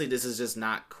 And honestly, this is just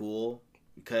not cool,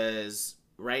 because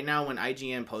right now when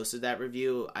IGN posted that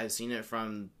review, I've seen it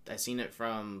from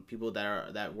people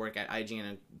that work at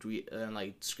IGN and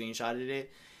like screenshotted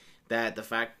it, that the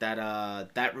fact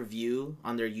that that review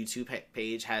on their YouTube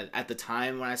page had, at the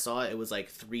time when I saw it, it was like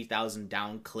 3,000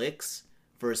 down clicks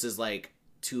versus like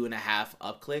 2.5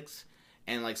 up clicks,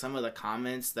 and like some of the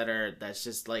comments that's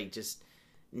just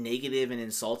negative and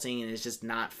insulting, and it's just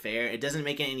not fair. It doesn't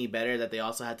make it any better that they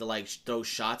also had to like throw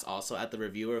shots also at the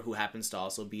reviewer, who happens to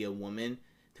also be a woman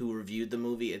who reviewed the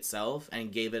movie itself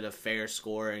and gave it a fair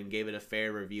score and gave it a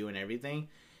fair review and everything.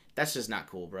 That's just not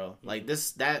cool, bro. Like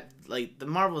the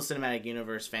Marvel Cinematic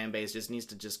Universe fan base just needs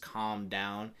to just calm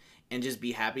down and just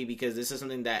be happy, because this is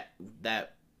something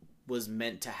that was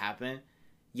meant to happen.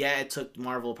 Yeah, it took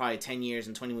Marvel probably 10 years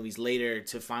and 20 movies later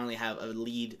to finally have a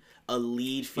lead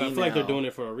female. But I feel like they're doing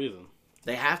it for a reason.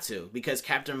 They have to, because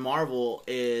Captain Marvel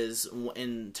is,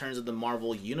 in terms of the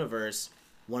Marvel universe,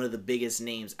 one of the biggest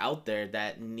names out there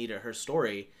that needed her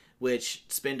story, which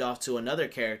spinned off to another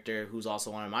character who's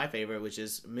also one of my favorite, which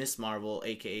is Miss Marvel,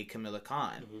 aka Kamala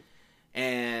Khan.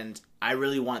 And I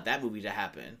really want that movie to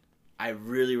happen. I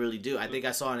really, really do. I think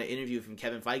I saw in an interview from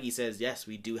Kevin Feige says, yes,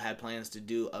 we do have plans to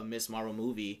do a Miss Marvel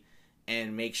movie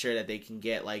and make sure that they can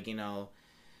get, like, you know,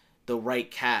 the right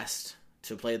cast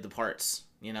to play the parts,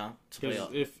 you know?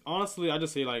 If honestly, I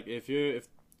just say, like, if the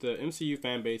MCU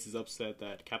fan base is upset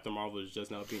that Captain Marvel is just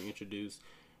now being introduced,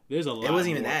 there's a lot. It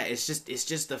wasn't even that. It's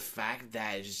just the fact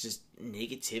that it's just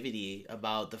negativity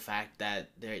about the fact that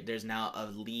there's now a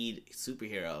lead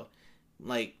superhero.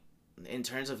 Like, in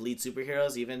terms of lead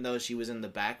superheroes, even though she was in the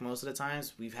back most of the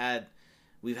times, we've had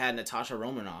Natasha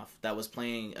Romanoff that was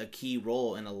playing a key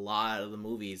role in a lot of the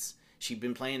movies. She'd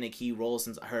been playing a key role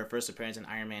since her first appearance in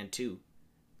Iron Man 2.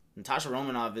 Natasha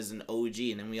Romanoff is an OG,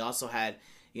 and then we also had,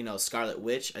 you know, Scarlet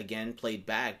Witch again played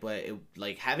back, but it,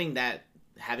 like, having that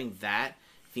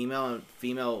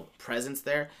female presence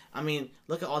there. I mean,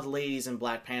 look at all the ladies in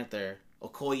Black Panther.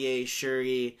 Okoye,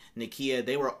 Shuri, Nakia,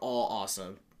 they were all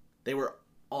awesome.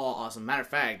 Matter of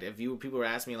fact, if people were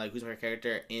asking me, like, who's my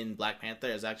character in Black Panther,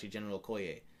 it's actually General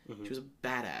Okoye. Mm-hmm. She was a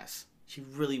badass. She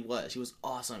really was. She was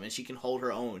awesome, and she can hold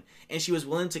her own. And she was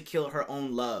willing to kill her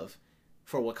own love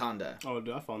for Wakanda. Oh,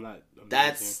 dude, I found that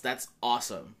amazing. That's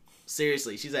awesome.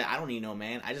 Seriously, she's like, I don't need no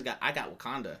man. I got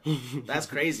Wakanda. That's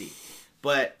crazy.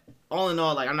 But all in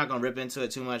all, like, I'm not gonna rip into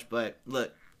it too much. But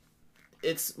look,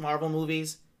 it's Marvel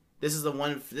movies. This is the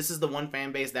one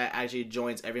fan base that actually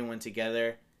joins everyone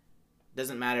together.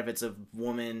 Doesn't matter if it's a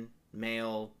woman,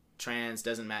 male, trans.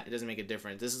 Doesn't matter. It doesn't make a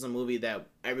difference. This is a movie that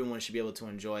everyone should be able to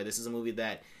enjoy. This is a movie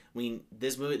that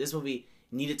this movie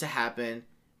needed to happen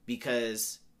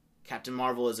because Captain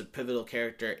Marvel is a pivotal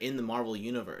character in the Marvel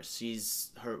universe.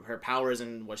 She's her powers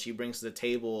and what she brings to the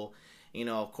table. You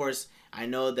know, of course, I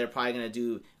know they're probably going to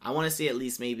do... I want to see at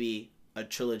least maybe a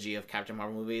trilogy of Captain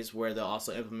Marvel movies where they'll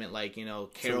also implement, like, you know,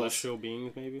 Carol... Celestial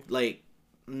beings, maybe? Like,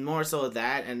 more so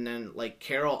that, and then, like,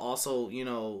 Carol also, you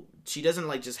know, she doesn't,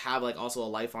 like, just have, like, also a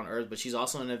life on Earth, but she's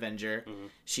also an Avenger. Mm-hmm.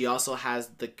 She also has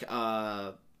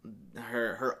the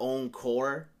her own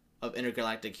core of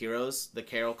intergalactic heroes, the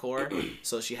Carol core.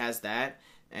 So she has that,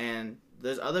 and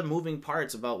there's other moving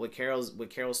parts about with Carol's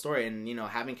story, and, you know,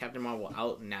 having Captain Marvel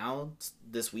out now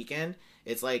this weekend,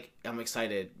 it's like I'm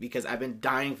excited because I've been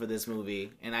dying for this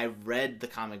movie, and I've read the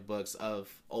comic books of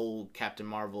old Captain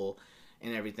Marvel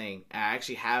and everything. I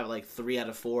actually have like 3 out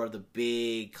of 4 of the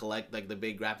big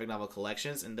graphic novel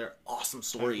collections, and they're awesome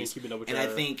stories. And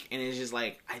it's just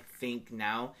like I think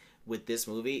now with this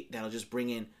movie that'll just bring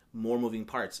in more moving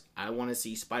parts. I want to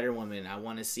see Spider-Woman. I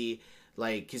want to see,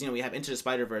 like, because, you know, we have Into the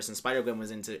Spider-Verse and Spider-Gwen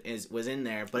was in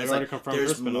there, but it's like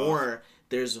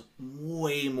there's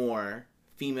way more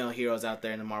female heroes out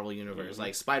there in the Marvel universe,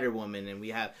 like Spider-Woman, and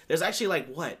there's actually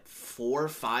like 4 or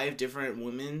 5 different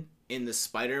women in the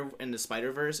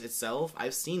Spider-Verse itself.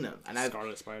 I've seen them, and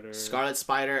Scarlet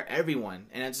Spider, everyone,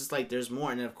 and it's just like there's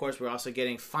more. And then of course we're also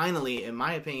getting, finally, in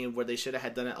my opinion, where they should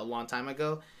have done it a long time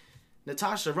ago,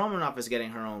 Natasha Romanoff is getting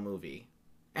her own movie,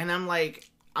 and I'm like,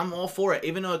 I'm all for it,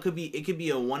 even though it could be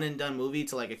a one and done movie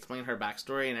to, like, explain her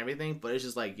backstory and everything, but it's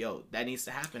just like, yo, that needs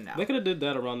to happen now. They could have did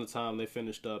that around the time they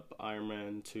finished up Iron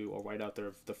Man 2, or right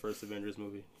after the first Avengers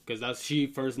movie, because she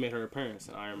first made her appearance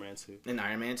in Iron Man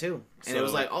 2. And it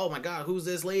was like, oh my god, who's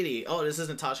this lady? Oh, this is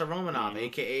Natasha Romanoff,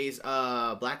 aka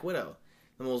Black Widow,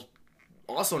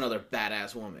 also another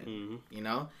badass woman, you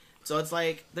know. So it's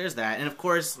like, there's that. And of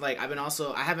course, like, I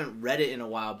haven't read it in a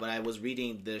while, but I was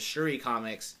reading the Shuri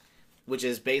comics, which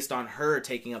is based on her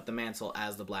taking up the mantle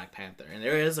as the Black Panther. And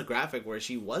there is a graphic where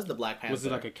she was the Black Panther. Was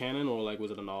it like a canon, or like was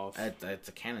it an off? It's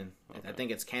a canon. Okay. I think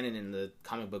it's canon in the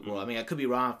comic book world. I mean, I could be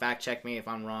wrong. Fact check me if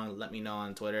I'm wrong. Let me know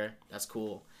on Twitter. That's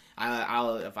cool.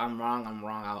 I'll if I'm wrong, I'm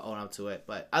wrong. I'll own up to it.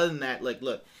 But other than that, like,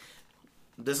 look,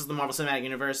 this is the Marvel Cinematic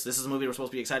Universe. This is a movie we're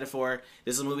supposed to be excited for.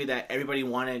 This is a movie that everybody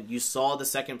wanted. You saw the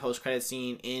second post-credit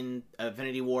scene in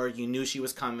Infinity War. You knew she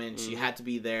was coming. She had to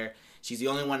be there. She's the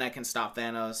only one that can stop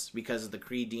Thanos because of the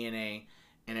Kree DNA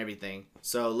and everything.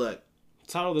 So, look.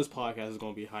 The title of this podcast is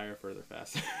going to be Higher, Further,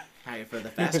 Faster. Higher, Further,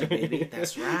 Faster, baby.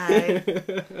 That's right.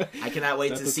 I cannot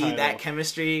wait to see that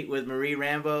chemistry with Marie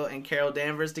Rambeau and Carol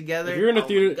Danvers together. If you're in the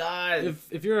theater, my God.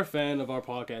 If you're a fan of our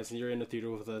podcast and you're in the theater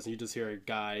with us and you just hear a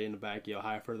guy in the back yell,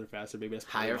 Higher, Further, Faster, baby, that's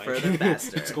Higher, Further,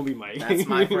 Faster. It's going to be Mike. That's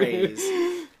my phrase.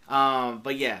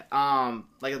 But yeah,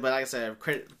 like I said,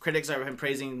 critics have been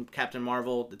praising Captain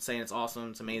Marvel. It's saying it's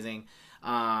awesome, it's amazing.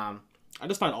 I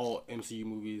just find all MCU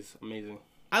movies amazing.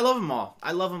 I love them all.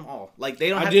 Like, they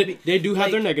don't have to be. They do have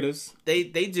like, their negatives. They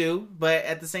do, but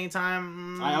at the same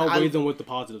time, I outweigh them with the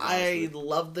positives. I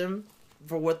love them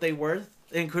for what they worth.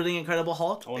 including Incredible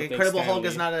Hulk. I wanna thank Incredible Stan Hulk Lee.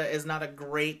 is not a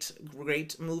great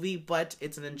movie, but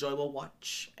it's an enjoyable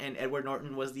watch. And Edward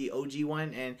Norton was the OG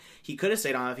one, and he could have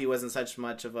stayed on if he wasn't such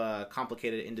much of a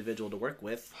complicated individual to work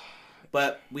with.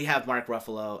 But we have Mark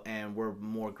Ruffalo, and we're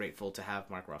more grateful to have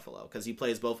Mark Ruffalo because he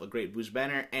plays both a great Bruce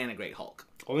Banner and a great Hulk.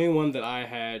 Only one that I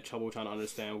had trouble trying to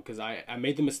understand because I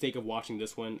made the mistake of watching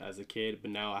this one as a kid, but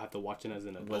now I have to watch it as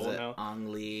an adult Was it now.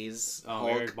 Ang Lee's Oh,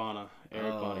 Hulk? Eric Bana. Yeah,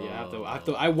 I have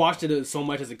to. I watched it so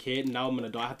much as a kid, and now I'm an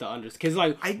adult. I have to understand because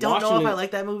like I don't know if I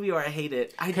like that movie or I hate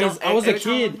it. Because I was a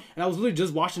kid and I was literally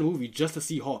just watching the movie just to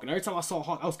see Hulk, and every time I saw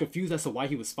Hulk, I was confused as to why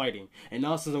he was fighting. And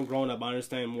now since I'm growing up, I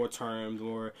understand more terms,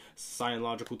 more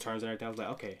scientific terms, and everything. I was like,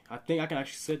 okay, I think I can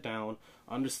actually sit down,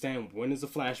 understand when is the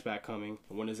flashback coming,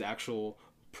 and when is the actual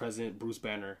present Bruce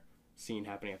Banner scene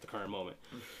happening at the current moment.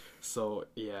 So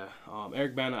yeah,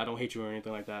 Eric Bana, I don't hate you or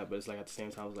anything like that, but it's like at the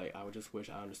same time, I was like, I would just wish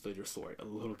I understood your story a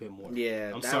little bit more.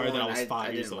 Yeah, I'm sorry that I was 5 I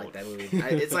years didn't old. like that movie.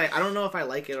 It's like I don't know if I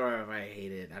like it or if I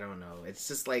hate it. I don't know. It's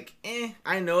just like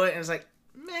I know it, and it's like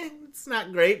meh. It's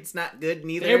not great. It's not good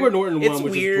neither. The Edward Norton it's one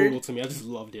was weird. just brutal to me. I just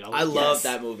loved it. I loved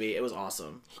that movie. It was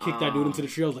awesome. Kicked that dude into the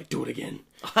tree. I was like, do it again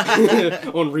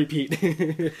on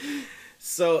repeat.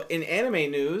 So in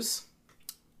anime news,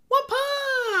 One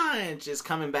Punch is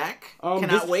coming back.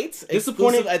 Cannot wait.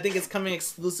 Disappointing. I think it's coming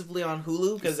exclusively on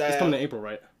Hulu because it's coming in April,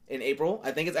 right? In April,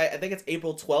 I think it's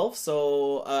April 12th.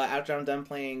 So after I'm done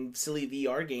playing silly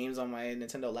VR games on my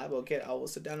Nintendo Labo kit, I will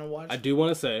sit down and watch. I do want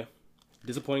to say,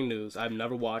 disappointing news. I've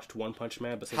never watched One Punch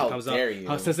Man, but since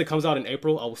since it comes out in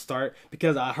April, I will start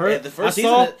because I heard the first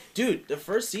season. The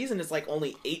first season is like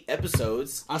only 8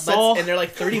 episodes. And they're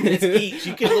like 30 minutes each.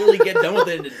 You can literally get done with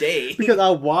it in a day. Because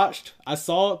I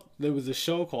saw there was a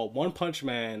show called One Punch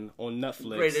Man on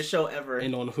Netflix, greatest show ever,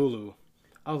 and on Hulu.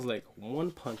 I was like,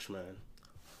 One Punch Man.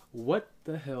 What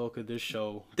the hell could this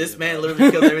show be This man about?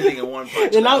 literally kills everything in one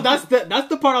punch. And now that's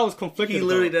the part I was conflicted about. He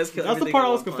literally does kill That's the everything part in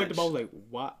I was one conflicted punch. about. I was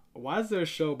like, why is there a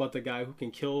show about the guy who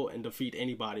can kill and defeat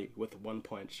anybody with one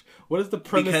punch? What is the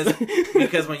premise?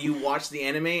 Because when you watch the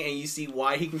anime and you see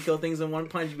why he can kill things in one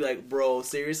punch, you be like, bro,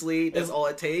 seriously? That's all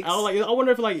it takes? I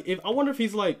wonder if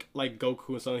he's like Goku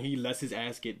or something. He lets his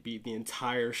ass get beat the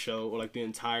entire show or like the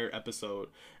entire episode,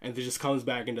 and then just comes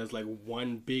back and does like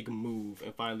one big move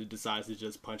and finally decides to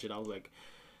just punch it. I was like,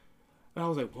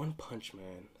 One Punch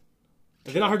Man.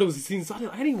 And then I heard there was a season, so I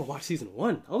didn't even watch season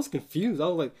 1. I was confused. I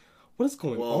was like, what is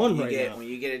going on right now? When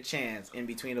you get a chance in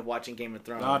between of watching Game of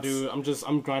Thrones. Nah, dude,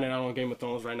 I'm grinding out on Game of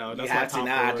Thrones right now. That's you have my top to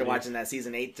now priority. after watching that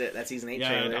season 8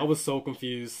 Yeah, trailer. I was so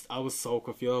confused. I was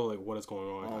like, what is going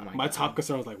on? Oh my God. top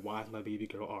concern was like, why is my baby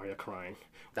girl Arya crying?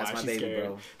 That's Why my is she baby,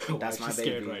 scared? bro. That's Why my is she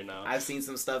baby. scared right now? I've seen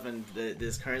some stuff in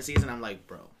this current season. I'm like,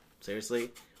 bro,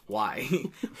 seriously? Why?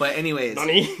 But anyways,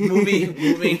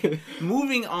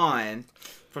 moving on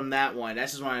from that one. I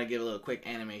just wanted to give a little quick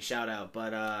anime shout out.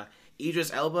 But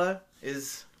Idris Elba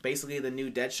is basically the new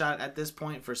Deadshot at this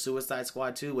point for Suicide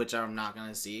Squad 2, which I'm not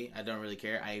gonna see. I don't really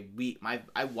care.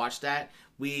 I watched that.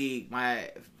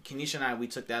 Kenisha and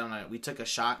I we took a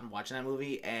shot in watching that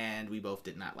movie, and we both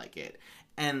did not like it.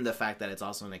 And the fact that it's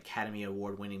also an Academy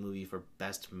Award winning movie for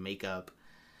best makeup.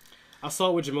 I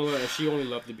saw it with Jamila, and she only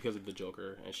loved it because of the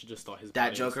Joker, and she just thought his That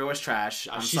body Joker was trash.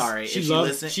 I'm sorry. She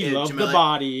loved the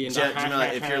body. And Jamila,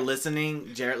 if you're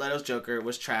listening, Jared Leto's Joker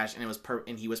was trash, and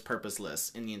he was purposeless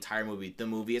in the entire movie. The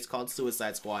movie is called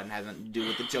Suicide Squad and has nothing to do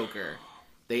with the Joker.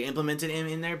 They implemented him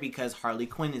in there because Harley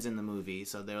Quinn is in the movie,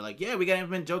 so they're like, "Yeah, we gotta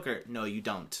implement Joker." No, you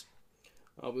don't.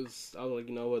 I was like,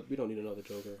 you know what? We don't need another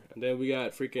Joker. And then we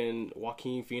got freaking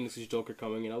Joaquin Phoenix's Joker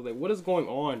coming in. I was like, what is going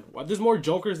on? There's more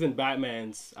Jokers than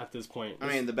Batmans at this point. I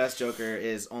mean, the best Joker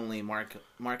is only Mark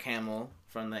Hamill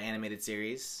from the animated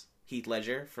series, Heath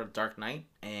Ledger for Dark Knight,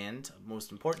 and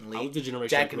most importantly, I was the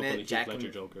generation that grew up on the Heath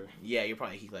Ledger Joker. Yeah, you're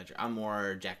probably Heath Ledger. I'm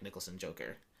more Jack Nicholson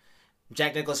Joker.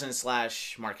 Jack Nicholson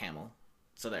 / Mark Hamill.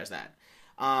 So there's that.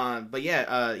 But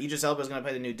yeah, Idris Elba is going to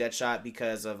play the new Deadshot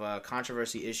because of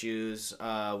controversy issues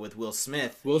with Will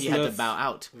Smith. He had to bow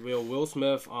out. Will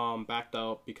Smith backed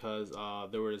out because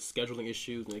there were scheduling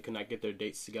issues and they could not get their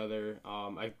dates together.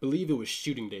 I believe it was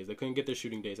shooting days. They couldn't get their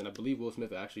shooting days, and I believe Will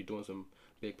Smith is actually doing some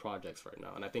big projects right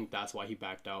now. And I think that's why he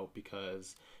backed out,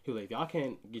 because he was like, y'all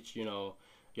can't get, y'all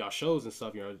shows and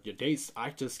stuff, your dates.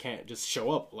 I just can't just show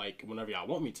up like whenever y'all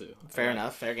want me to. Fair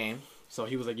enough, fair game. So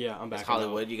he was like, "Yeah, I'm back." It's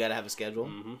Hollywood. You gotta have a schedule,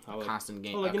 a constant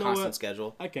game, like, a constant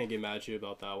schedule. I can't get mad at you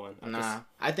about that one.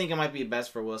 I think it might be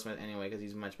best for Will Smith anyway because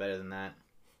he's much better than that.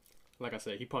 Like I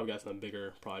said, he probably got some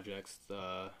bigger projects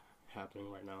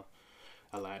happening right now.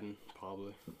 Aladdin,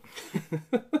 probably.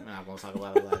 I'm not gonna talk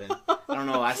about Aladdin. I don't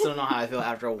know. I still don't know how I feel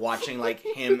after watching like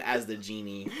him as the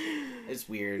genie. It's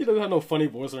He weird. doesn't have no funny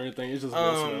voice or anything. It's just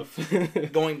Will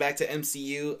Smith. Going back to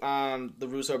MCU, the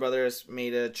Russo brothers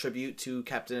made a tribute to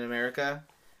Captain America.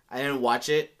 I didn't watch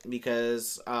it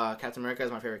because Captain America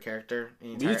is my favorite character.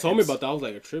 You told me about that. I was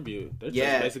like, a tribute. They're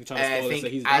just basically trying to spoil it, say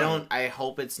he's dying. I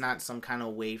hope it's not some kind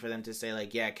of way for them to say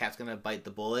like, yeah, Cap's gonna bite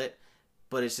the bullet,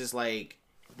 but it's just like,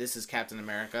 this is Captain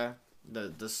America,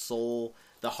 the soul,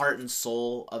 the heart and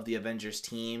soul of the Avengers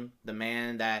team, the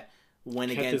man that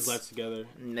went kept against his life together.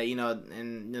 You know,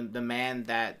 and the man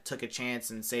that took a chance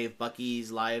and saved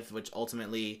Bucky's life, which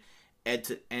ultimately led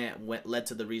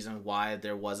to the reason why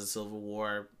there was a Civil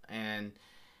War and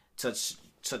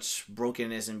such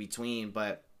brokenness in between.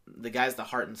 But the guy's the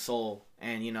heart and soul,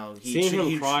 and you know, seeing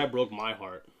him cry broke my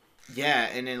heart. Yeah,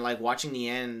 and then like watching the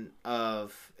end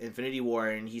of Infinity War,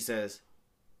 and he says,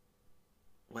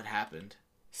 "What happened?"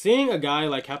 Seeing a guy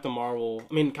like Captain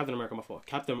America, my fault.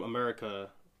 Captain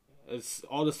America, it's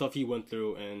all the stuff he went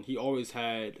through, and he always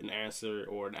had an answer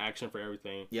or an action for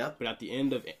everything. Yep. But at the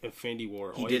end of Infinity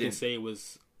War, all didn't. he can say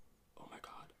was, "Oh my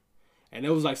God," and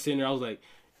it was like sitting there. I was like,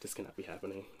 "This cannot be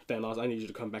happening." Thanos, I need you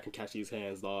to come back and catch these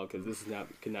hands, dog, because this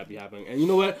cannot be happening. And you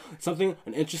know what?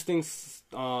 An interesting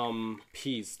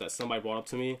piece that somebody brought up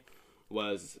to me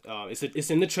was it's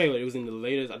in the trailer. It was in the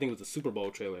latest. I think it was the Super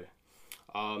Bowl trailer.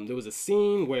 There was a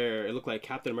scene where it looked like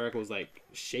Captain America was like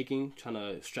shaking, trying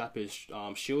to strap his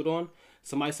shield on.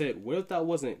 Somebody said, "What if that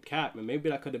wasn't Cap? And maybe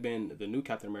that could have been the new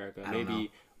Captain America. Maybe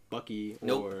Bucky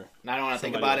or." I don't want to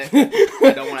think about else. it.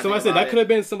 I don't want to. Somebody said that could have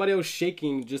been somebody else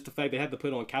shaking. Just the fact they had to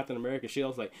put on Captain America shield. I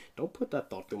was like, don't put that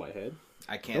thought through my head.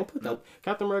 I can't. Don't put that.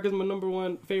 Captain America is my number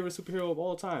one favorite superhero of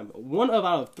all time. One out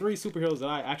of 3 superheroes that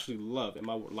I actually love in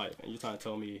my life. And you're trying to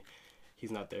tell me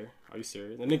he's not there? Are you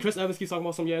serious? And then Chris Evans keeps talking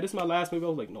about this is my last movie. I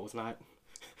was like, no, it's not.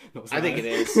 No, it's not. I think it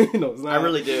is. No, it's not. I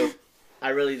really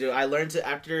do. I learned to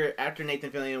after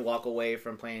Nathan Fillion walk away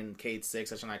from playing Cade Six,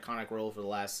 such an iconic role for the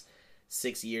last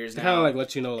 6 years now. Kind of like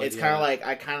let you know. Like, it's kind of like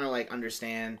I kind of like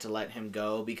understand to let him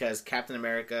go because Captain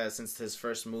America, since his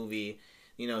first movie,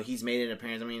 you know, he's made an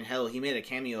appearance. I mean, hell, he made a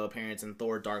cameo appearance in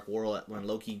Thor: Dark World when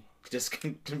Loki just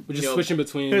switching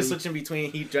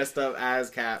between. He dressed up as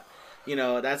Cap. You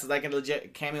know, that's like a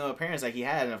legit cameo appearance like he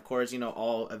had. And of course, you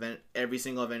know, every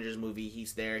single Avengers movie,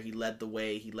 he's there. He led the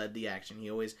way. He led the action. He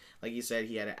always, like you said,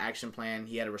 he had an action plan.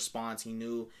 He had a response. He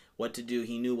knew what to do.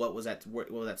 He knew what was at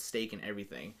stake and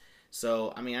everything.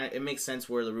 So, I mean, it makes sense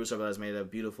where the Russo brothers made a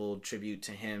beautiful tribute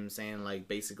to him, saying, like,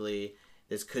 basically,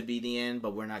 this could be the end,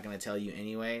 but we're not going to tell you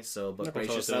anyway. So, but brace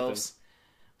yourselves.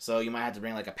 So, you might have to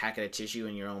bring, like, a packet of tissue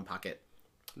in your own pocket.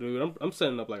 Dude, I'm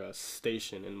setting up like a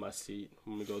station in my seat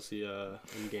when we go see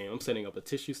Endgame. I'm setting up a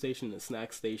tissue station, a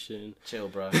snack station. Chill,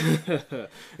 bro. A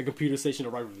computer station to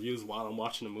write reviews while I'm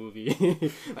watching a movie.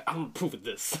 Like, I'm approving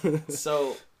this.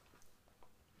 So,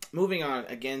 moving on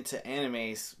again to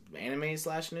anime/news.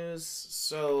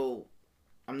 So,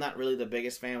 I'm not really the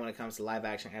biggest fan when it comes to live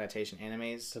action adaptation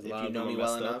animes. If you know me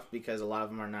well enough, because a lot of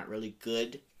them are not really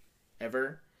good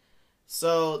ever.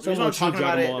 So the reason I'm talking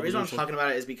about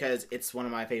it is because it's one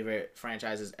of my favorite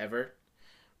franchises ever.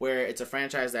 Where it's a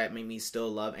franchise that made me still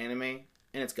love anime, and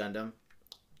it's Gundam,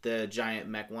 the giant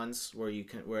mech ones where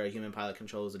a human pilot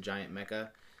controls a giant mecha.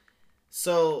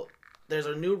 So there's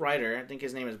a new writer, I think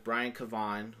his name is Brian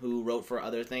Kavan, who wrote for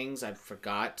other things. I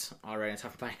forgot already on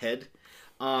top of my head.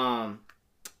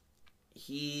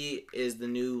 He is the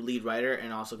new lead writer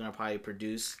and also going to probably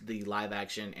produce the live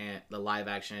action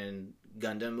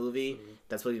Gundam movie. Mm-hmm.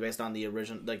 That's what he's based on, the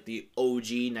original, like the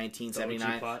OG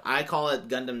 1979. I call it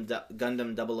Gundam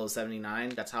 0079.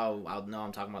 That's how I'll know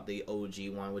I'm talking about the OG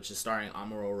one, which is starring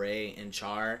Amuro Ray and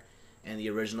Char, and the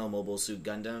original Mobile Suit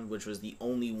Gundam, which was the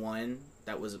only one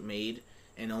that was made,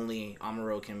 and only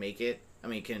Amuro can make it. I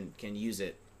mean, can use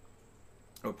it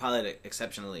or pilot it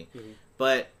exceptionally. Mm-hmm.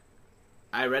 But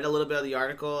I read a little bit of the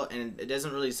article, and it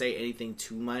doesn't really say anything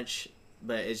too much.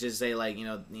 But it's just say like you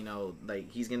know like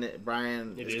he's gonna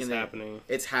Brian. It's happening.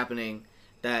 It's happening.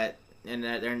 That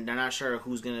they're not sure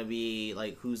who's gonna be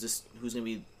like who's gonna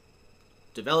be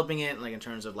developing it, like in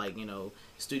terms of like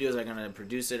studios are gonna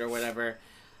produce it or whatever.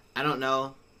 I don't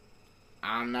know.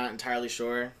 I'm not entirely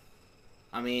sure.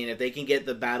 I mean, if they can get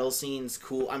the battle scenes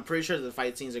cool, I'm pretty sure the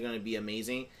fight scenes are gonna be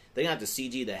amazing. They're going to have to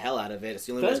CG the hell out of it. It's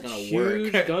the only way it's going to work.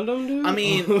 Huge Gundam, dude? I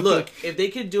mean, look, if they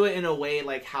could do it in a way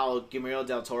like how Guillermo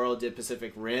del Toro did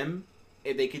Pacific Rim,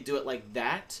 if they could do it like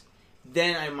that,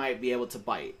 then I might be able to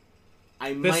bite.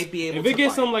 If it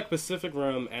gets some like Pacific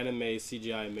Rim anime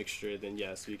CGI mixture, then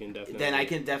yes, we can definitely. Then I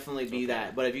can definitely be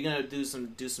that. But if you're gonna do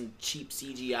some cheap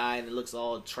CGI and it looks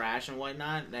all trash and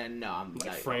whatnot, then no, I'm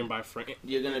like frame by frame.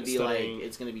 You're gonna be like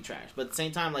it's gonna be trash. But at the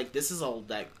same time, like this is all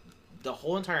like the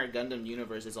whole entire Gundam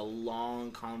universe is a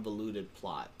long, convoluted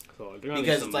plot. So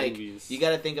Because it's like you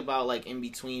got to think about like in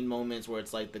between moments where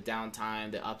it's like the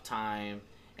downtime, the uptime,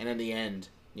 and then the end.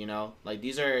 You know, like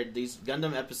these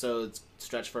Gundam episodes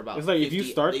stretch for about. It's like 50, if you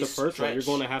start the first one, you're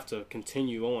going to have to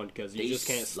continue on because you just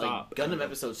can't stop. Like, Gundam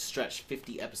episodes stretch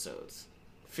 50 episodes.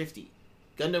 50.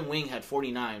 Gundam Wing had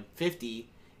 49. 50.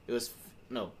 It was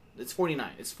it's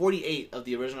 49. It's 48 of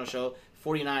the original show.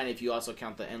 49 if you also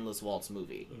count the Endless Waltz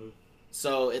movie. Mm-hmm.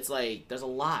 So it's like there's a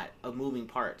lot of moving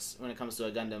parts when it comes to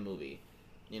a Gundam movie,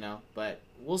 you know. But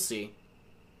we'll see.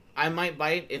 I might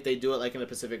bite if they do it like in the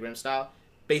Pacific Rim style.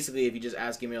 Basically, if you just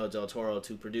ask Guillermo del Toro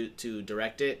to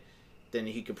direct it, then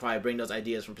he could probably bring those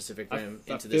ideas from Pacific Rim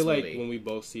into this movie. I feel like when we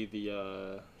both see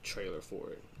the trailer for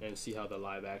it and see how the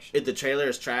live action... If the trailer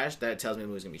is trash, that tells me the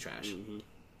movie's going to be trash. Mm-hmm.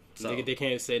 So they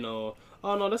can't say, no,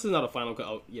 oh, no, this is not a final cut.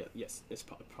 Oh, yeah, yes, it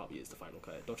probably is the final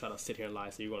cut. Don't try to sit here and lie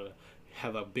so you're going to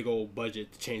have a big old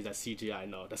budget to change that CGI.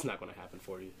 No, that's not going to happen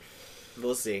for you.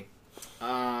 We'll see.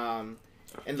 And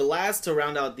the last to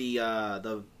round out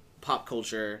the pop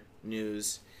culture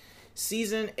news,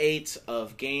 season 8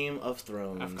 of Game of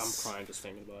Thrones. I'm crying just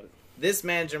thinking about it. This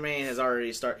man Jermaine has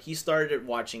already started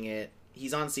watching it.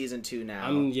 He's on season 2 now.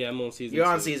 I'm on season 2. You're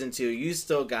on season 2. You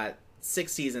still got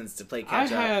 6 seasons to play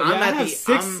catch up. I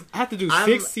have to do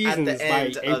 6 seasons at the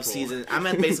end by April. of season. I'm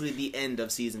at basically the end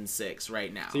of season 6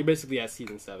 right now. So you're basically at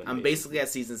season 7. I'm basically at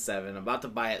season 7. I'm about to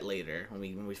buy it later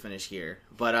when we finish here.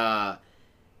 But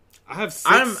I have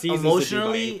 6 seasons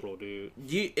emotionally, to do by April, dude.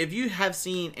 If you have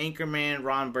seen Anchorman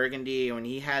Ron Burgundy when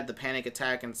he had the panic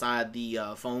attack inside the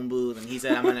phone booth and he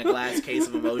said, "I'm in a glass case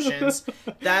of emotions,"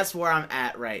 that's where I'm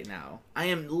at right now. I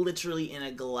am literally in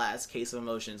a glass case of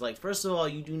emotions. Like, first of all,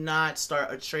 you do not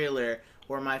start a trailer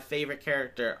where my favorite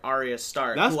character, Arya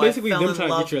Stark, that's basically them trying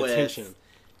to get your attention,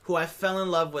 who I fell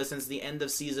in love with since the end of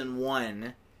season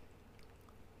 1,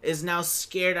 is now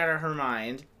scared out of her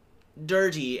mind,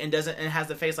 dirty, and has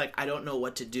the face like, I don't know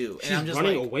what to do. And she's I'm just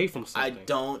running like, away from something. I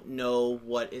don't know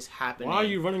what is happening. Why are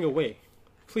you running away?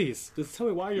 Please, just tell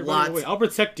me why you're running away. I'll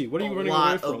protect you. What are you running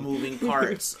away from? A lot of moving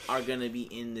parts are gonna be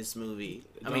in this movie.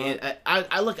 I mean,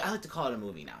 I like to call it a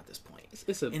movie now at this point.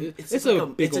 It's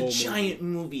a giant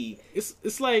movie.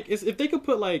 It's like if they could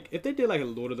put if they did like a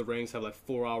Lord of the Rings, have like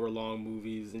 4-hour long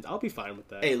movies, and I'll be fine with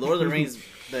that. Hey, Lord of the Rings,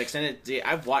 the extended.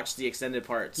 I've watched the extended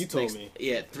parts. You told me.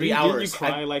 Yeah, 3 hours. Did you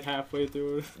cry like halfway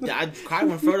through it? I cried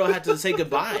when Frodo had to say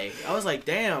goodbye. I was like,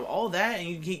 damn, all that,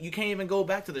 and you can't even go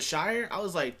back to the Shire. I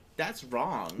was like, that's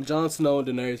wrong. Jon Snow and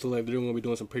Daenerys look like they're going to be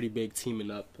doing some pretty big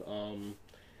teaming up.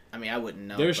 I mean, I wouldn't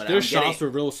know. Their shots were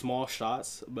real small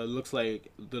shots, but it looks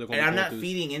like they're going to. And I'm not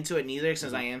feeding into it neither,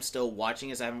 since I am still watching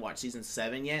it. So I haven't watched season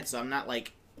 7 yet, so I'm not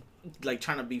like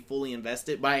trying to be fully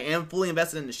invested. But I am fully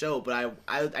invested in the show. But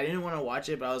I didn't want to watch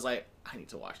it, but I was like, I need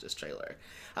to watch this trailer.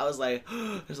 I was like,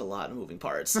 there's a lot of moving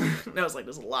parts. And I was like,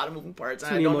 there's a lot of moving parts. Too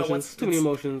many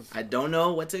emotions. I don't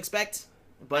know what to expect,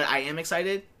 but I am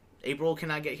excited. April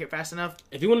cannot get here fast enough.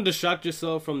 If you want to distract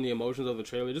yourself from the emotions of the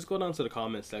trailer, just go down to the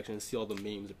comment section and see all the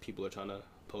memes that people are trying to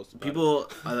post about.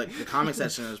 People, like, the comment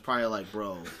section is probably like,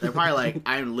 bro, they're probably like,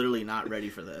 I'm literally not ready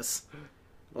for this.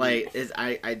 Like,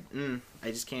 I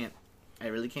just can't. I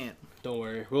really can't. Don't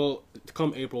worry. Well,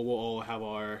 come April, we'll all have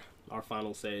our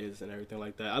final says and everything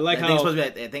like that. I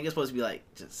think it's supposed to be like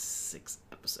just 6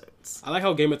 episodes. I like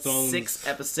how Game of Thrones 6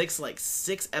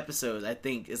 episodes. I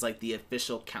think is like the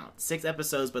official count. 6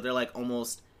 episodes, but they're like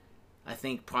almost, I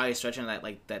think, probably stretching that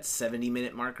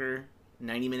 70-minute marker,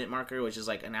 90-minute marker, which is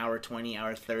like an hour 20,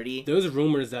 hour 30. There was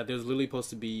rumors that there's literally supposed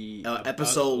to be an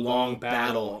episode-long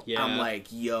battle. Yeah. I'm like,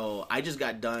 yo, I just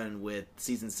got done with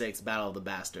season 6, Battle of the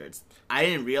Bastards. I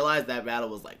didn't realize that battle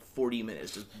was like 40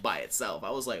 minutes just by itself. I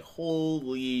was like,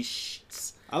 holy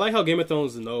shit. I like how Game of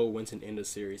Thrones know when to end a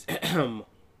series. On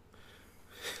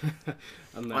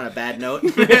a bad note.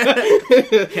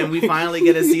 Can we finally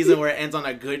get a season where it ends on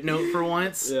a good note for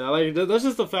once? Yeah, like that's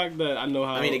just the fact that I know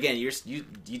how. I mean, again,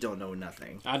 you don't know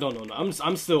nothing. I don't know.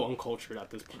 I'm still uncultured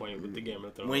at this point with the Game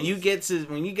of Thrones. When you get to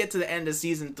the end of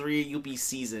season 3, you'll be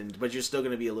seasoned, but you're still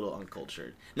gonna be a little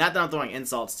uncultured. Not that I'm throwing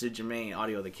insults to Jermaine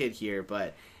Audio the Kid here,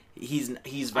 but he's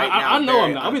right now. I know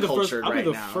I'm not. I'll be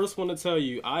the now. first one to tell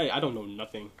you. I don't know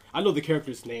nothing. I know the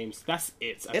characters' names. That's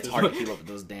it. It's hard to keep up with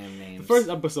those damn names. The first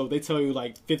episode, they tell you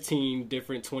like 15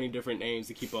 different, 20 different names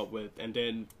to keep up with, and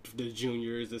then the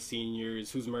juniors, the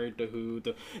seniors, who's married to who.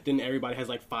 Then everybody has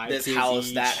like 5 this kids house,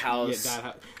 each. that house.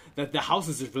 Yeah, the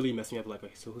houses just really messing me up. Like,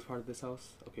 okay, so who's part of this house?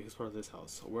 Okay, who's part of this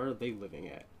house? Where are they living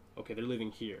at? Okay, they're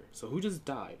living here. So who just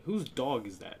died? Whose dog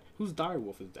is that? Whose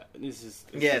direwolf is that?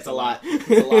 It's a lot. It's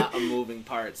a lot of moving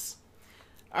parts.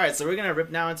 All right, so we're gonna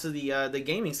rip now into the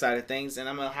gaming side of things, and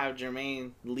I'm gonna have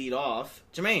Jermaine lead off.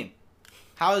 Jermaine,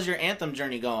 how is your Anthem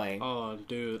journey going? Oh,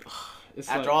 dude. It's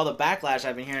After all the backlash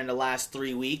I've been hearing the last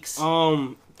 3 weeks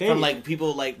from like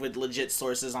people like with legit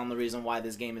sources on the reason why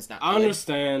this game is not. I good.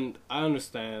 understand.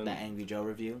 The Angry Joe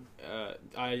review.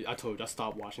 I told you I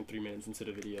stopped watching 3 minutes into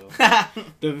the video.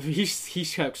 He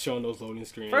kept showing those loading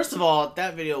screens. First of all,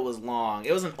 that video was long.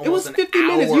 It was It was 50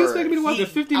 minutes. You expected me to watch a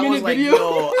 50-minute video?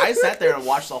 Yo, I sat there and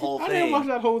watched the whole thing. I didn't watch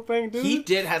that whole thing, dude. He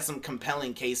did have some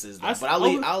compelling cases, though, but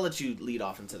I'll let you lead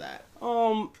off into that.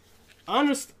 Don't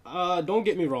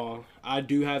get me wrong. I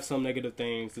do have some negative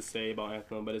things to say about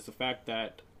Anthem, but it's the fact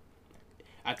that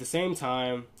at the same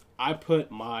time, I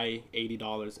put my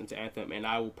 $80 into Anthem, and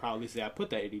I will proudly say I put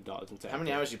that $80 into Anthem. How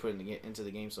many hours you put into the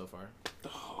game so far?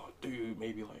 Oh, dude,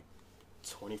 maybe like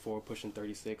 24, pushing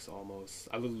 36 almost.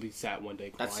 I literally sat one day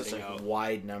grinding out. That's such a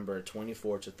wide number,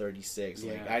 24 to 36.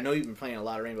 Yeah. Like, I know you've been playing a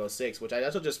lot of Rainbow Six, which I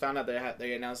also just found out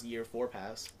they announced year 4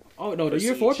 pass. Oh no, the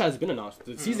year 4 pass has been announced.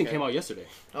 The season came out yesterday.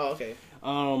 Oh, okay.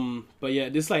 But yeah,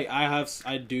 just like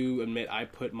I do admit I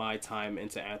put my time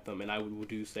into Anthem, and I would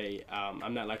do say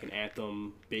I'm not like an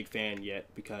Anthem big fan yet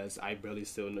because I barely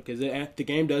still know, because the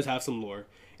game does have some lore.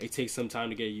 It takes some time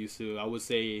to get used to. I would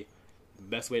say the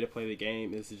best way to play the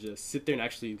game is to just sit there and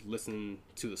actually listen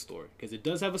to the story, because it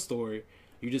does have a story.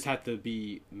 You just have to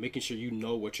be making sure you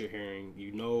know what you're hearing.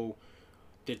 You know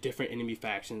the different enemy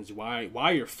factions, why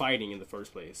you're fighting in the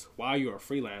first place, why you're a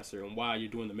freelancer, and why you're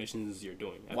doing the missions you're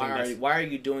doing. Why are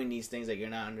you doing these things that you're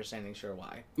not understanding sure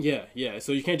why? Yeah.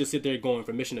 So you can't just sit there going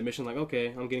from mission to mission like, okay,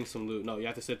 I'm getting some loot. No, you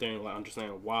have to sit there and like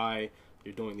understand why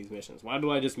you're doing these missions. Why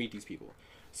do I just meet these people?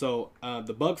 So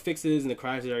the bug fixes and the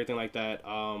crashes and everything like that.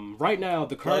 Right now,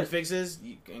 the current bug fixes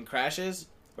and crashes.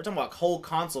 We're talking about whole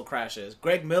console crashes.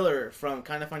 Greg Miller from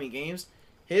Kinda Funny Games,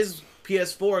 his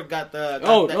PS4 got the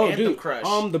Anthem crush.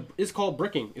 It's called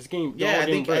bricking. It's game. Yeah, I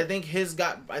think his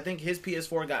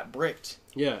PS4 got bricked.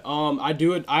 Yeah. I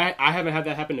do it. I haven't had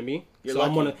that happen to me. You're so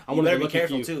lucky. I want to be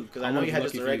careful too, because I know you had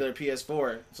just a regular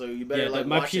PS4, so you better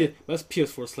my watch it. My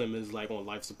PS4 Slim is like on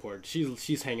life support.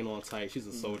 She's hanging on tight. She's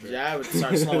a soldier. Yeah, I would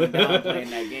start slowing down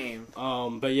playing that game.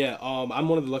 But yeah, I'm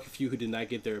one of the lucky few who did not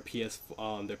get their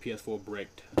PS4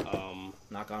 bricked.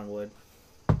 Knock on wood.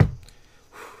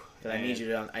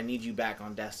 I need you back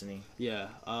on Destiny. Yeah.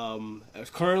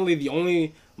 Currently, the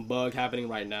only bug happening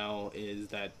right now is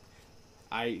that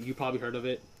you probably heard of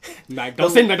it.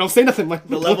 Don't say nothing. Like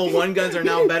the level 1 guns are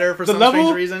now better for some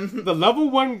strange reason. The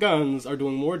level 1 guns are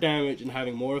doing more damage and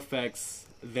having more effects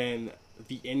than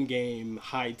the in-game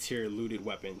high tier looted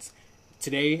weapons.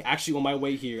 Today, actually on my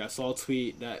way here, I saw a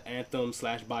tweet that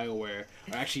Anthem/BioWare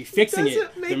are actually fixing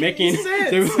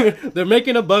it. They're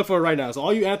making a bug for it right now. So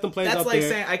all you Anthem players out there, that's like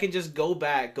saying I can just go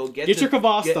back, get your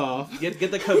Kvastov, get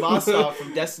the Kvastov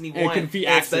from Destiny 1.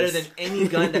 It's better than any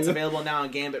gun that's available now on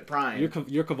Gambit Prime.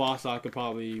 Your Kvastov could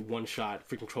probably one shot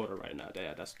freaking Crota right now.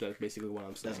 Yeah, that's basically what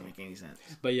I'm saying. Doesn't make any sense.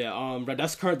 But yeah,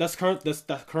 that's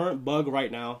current bug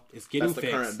right now. It's getting fixed.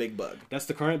 That's the current big bug. That's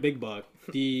the current big bug.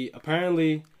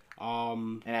 Apparently.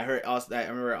 And I heard also I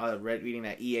remember reading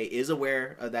that EA is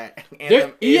aware of that.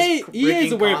 EA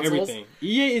is aware of everything.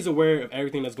 EA is aware of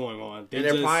everything that's going on.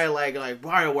 They're probably like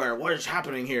BioWare, what is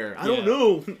happening here? I don't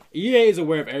know. EA is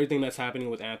aware of everything that's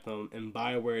happening with Anthem, and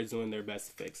BioWare is doing their best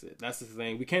to fix it. That's the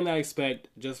thing. We cannot expect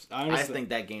I think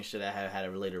that game should have had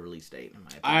a later release date. In my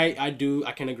opinion.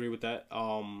 I can agree with that.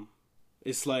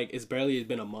 It's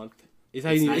been a month. It's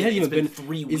been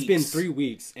 3 weeks. It's been 3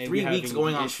 weeks. And 3 weeks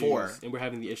going on 4. And we're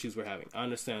having the issues we're having. I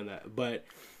understand that. But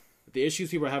the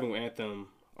issues people are having with Anthem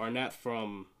are not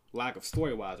from lack of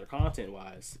story-wise or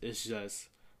content-wise. It's just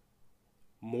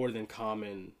more than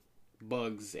common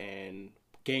bugs and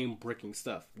game-breaking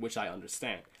stuff, which I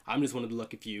understand. I'm just one of the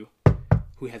lucky few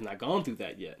who has not gone through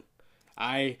that yet.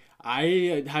 I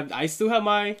still have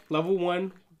my level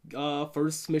 1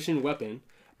 first mission weapon,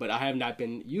 but I have not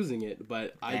been using it.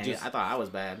 But I thought I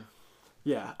was bad.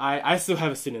 Yeah, I still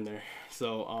have it sitting there.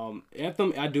 So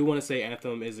Anthem, I do want to say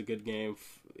Anthem is a good game,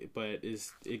 but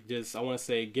I want to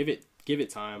say give it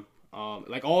time.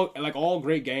 Like all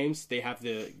great games, they have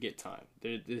to get time.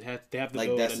 They have to like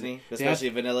build Destiny, especially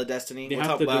vanilla Destiny.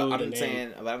 I'm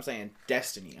saying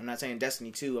Destiny. I'm not saying Destiny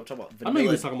 2. I'm talking about vanilla. I know you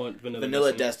were talking about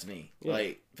vanilla Destiny. Yeah.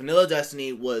 Like vanilla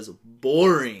Destiny was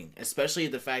boring, especially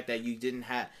the fact that you didn't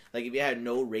have if you had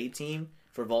no raid team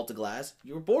for Vault of Glass,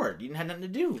 you were bored. You didn't have nothing to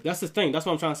do. That's the thing. That's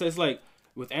what I'm trying to say. It's like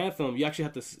with Anthem, you actually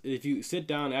have to, if you sit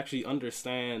down and actually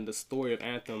understand the story of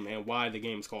Anthem and why the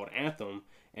game is called Anthem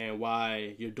and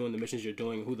why you're doing the missions you're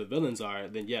doing and who the villains are,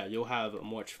 then yeah, you'll have a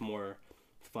much more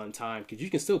fun time because you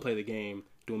can still play the game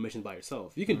doing missions by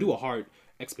yourself. You can do a heart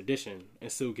expedition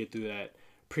and still get through that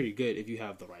pretty good if you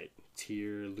have the right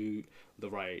tier loot, the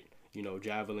right,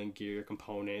 javelin gear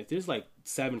components. There's like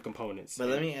 7 components. But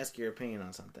let me ask your opinion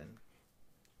on something.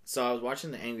 So I was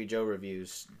watching the Angry Joe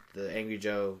reviews, the Angry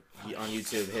Joe on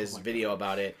YouTube, his video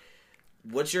about it.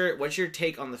 What's your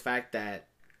take on the fact that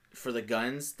for the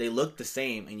guns, they look the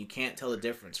same and you can't tell the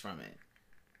difference from it?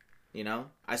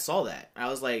 I saw that. I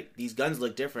was like, these guns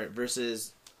look different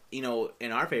versus, in our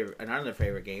other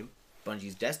favorite game,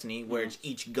 Bungie's Destiny, where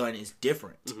each gun is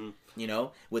different.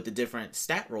 With the different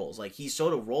stat rolls. Like, he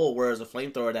showed a roll, whereas a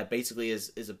flamethrower that basically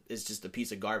is just a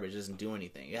piece of garbage, doesn't do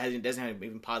anything. It doesn't have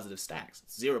even positive stacks.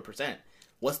 It's 0%.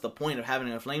 What's the point of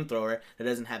having a flamethrower that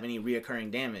doesn't have any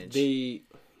reoccurring damage? The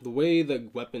way the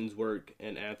weapons work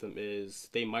in Anthem is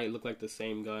they might look like the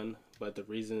same gun, but the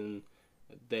reason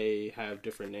they have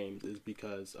different names is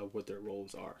because of what their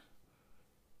roles are.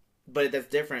 But that's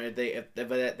different. But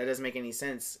that doesn't make any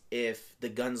sense if the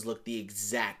guns look the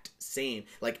exact same.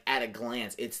 Like, at a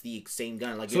glance, it's the same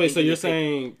gun. Like, so you're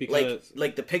saying because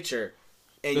like the picture,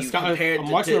 and you compare a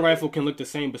marksman rifle can look the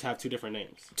same but have 2 different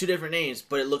names. 2 different names,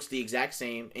 but it looks the exact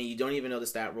same, and you don't even know the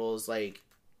stat rolls. Like,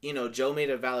 Joe made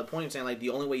a valid point saying, like, the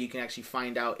only way you can actually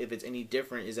find out if it's any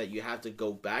different is that you have to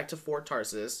go back to Fort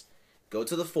Tarsus. Go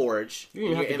to the Forge. You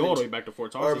don't have to go all the way back to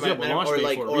Fort Tarsus.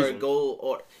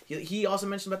 He also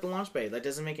mentioned about the launch bay. That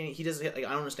doesn't make any. He doesn't. Like, I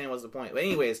don't understand what's the point. But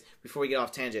anyways, before we get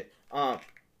off tangent,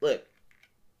 look,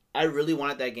 I really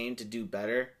wanted that game to do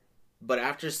better, but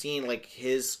after seeing like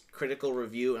his critical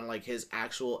review and like his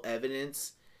actual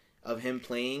evidence of him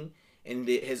playing, and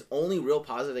his only real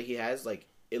positive that he has, like,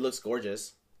 it looks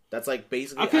gorgeous. That's like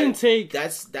basically.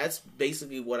 That's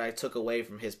basically what I took away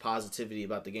from his positivity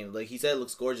about the game. Like, he said, it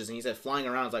looks gorgeous, and he said flying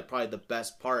around is like probably the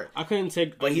best part. I couldn't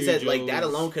take. But he said like that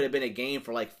alone could have been a game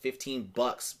for like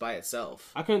 $15 by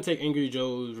itself. I couldn't take Angry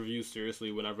Joe's review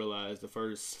seriously when I realized the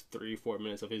first 3-4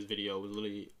 minutes of his video was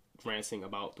literally ranting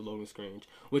about the loading screen.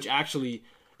 Which actually,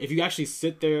 if you actually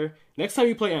sit there next time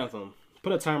you play Anthem,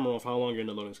 put a timer on for how long you're in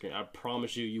the loading screen. I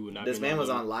promise you would not. This man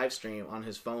was on live stream on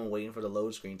his phone waiting for the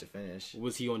load screen to finish.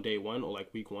 Was he on day 1 or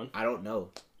like week 1? I don't know.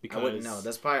 Because I wouldn't know.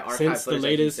 That's probably archive footage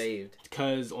that he saved.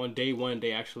 Because on day 1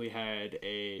 they actually had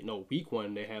week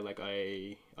 1 they had like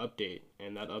a update,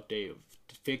 and that update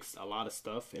fixed a lot of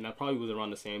stuff, and that probably was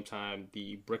around the same time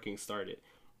the bricking started.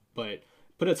 But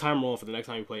put a timer on for the next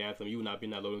time you play Anthem. You would not be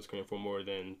in that loading screen for more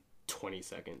than 20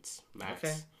 seconds max.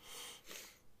 Okay.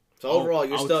 So overall,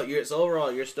 you're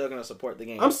still gonna support the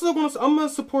game. I'm gonna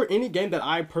support any game that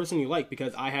I personally like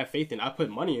because I have faith in. I put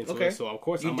money into it, so of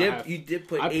course you did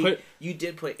put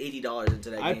 $80 into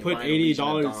that game. I put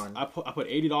 $80. I put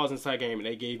 $80 into that game, and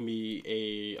they gave me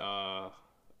a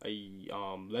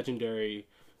legendary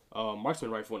marksman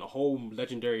rifle and a whole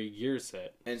legendary gear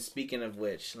set. And speaking of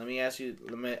which, let me ask you.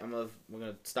 We're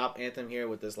gonna stop Anthem here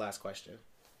with this last question.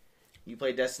 You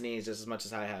play Destiny just as much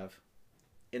as I have.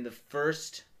 In the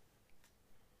first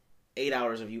 8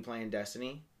 hours of you playing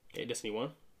Destiny. Okay, Destiny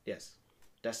 1? Yes.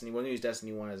 Destiny. We're going to use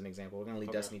Destiny 1 as an example. We're going to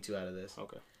leave Destiny 2 out of this.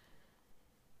 Okay.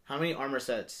 How many armor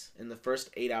sets in the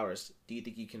first 8 hours do you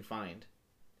think you can find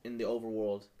in the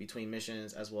overworld between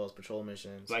missions as well as patrol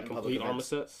missions? Like complete armor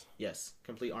sets? Yes,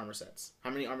 complete armor sets. How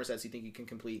many armor sets do you think you can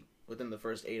complete within the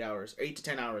first 8 hours? 8 to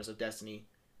 10 hours of Destiny.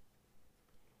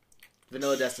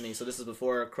 Vanilla Destiny. So this is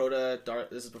before Crota,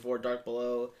 this is before Dark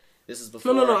Below. This is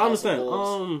before... No, I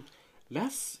understand.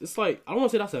 It's like, I don't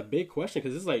want to say that's a big question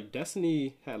because it's like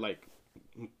Destiny had like,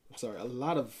 a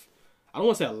lot of, I don't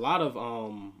want to say a lot of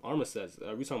armor sets.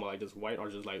 Are we talking about like just white or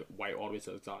just like white all the way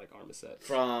to exotic armor sets?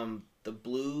 From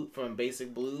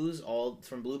basic blues,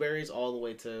 from blueberries all the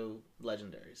way to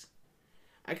legendaries.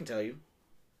 I can tell you,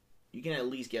 you can at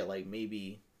least get like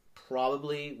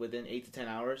probably within 8 to 10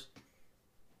 hours.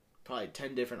 Probably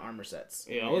 10 different armor sets.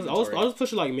 Yeah, I was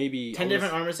pushing like maybe 10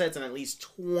 different armor sets and at least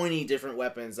 20 different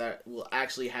weapons that will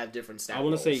actually have different stats. I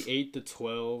want to say 8 to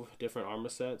 12 different armor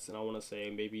sets, and I want to say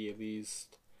maybe at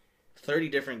least 30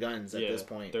 different guns at this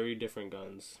point. 30 different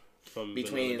guns from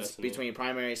between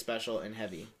primary, special, and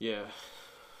heavy. Yeah.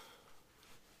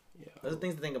 Those are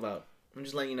things to think about. I'm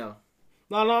just letting you know.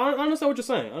 No, I understand what you're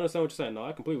saying. No,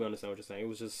 I completely understand what you're saying. It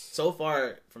was just so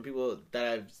far from people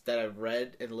that I've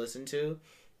read and listened to.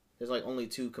 There's like only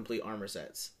 2 complete armor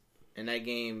sets, and that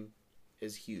game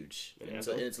is huge. And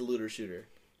it's a looter shooter.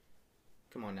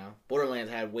 Come on now,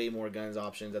 Borderlands had way more guns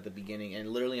options at the beginning,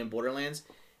 and literally in Borderlands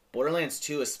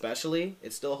 2 especially,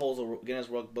 it still holds a Guinness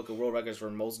Book of World Records for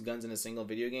most guns in a single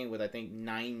video game with I think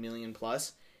 9 million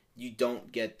plus. You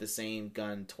don't get the same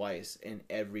gun twice in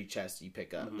every chest you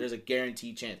pick up. Mm-hmm. There's a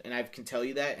guaranteed chance, and I can tell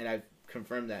you that, and I've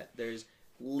confirmed that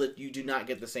you do not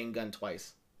get the same gun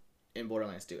twice. in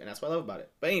Borderlands 2, and that's what I love about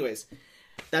it. But anyways,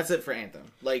 that's it for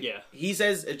Anthem. Like, Yeah. he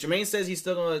says, if Jermaine says he's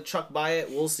still gonna truck by it,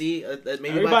 we'll see.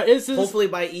 Maybe hopefully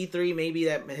by E3, maybe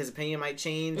that his opinion might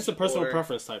change. It's a personal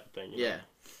preference type of thing. Yeah.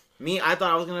 Me, I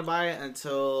thought I was gonna buy it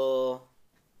until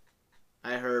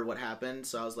I heard what happened,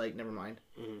 so I was like, never mind.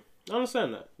 Mm-hmm. I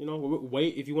understand that. You know,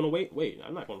 wait. If you want to wait.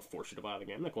 I'm not going to force you to buy the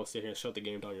game. I'm not going to sit here and shove the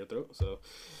game down your throat.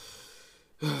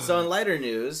 So in lighter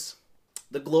news,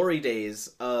 the glory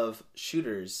days of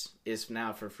shooters is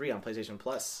now for free on PlayStation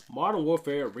Plus. Modern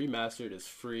Warfare Remastered is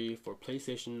free for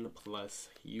PlayStation Plus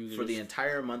users for the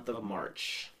entire month of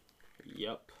March.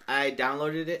 Yep. I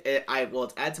downloaded it. It's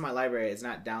added to my library. It's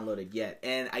not downloaded yet,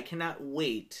 and I cannot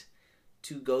wait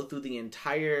to go through the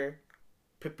entire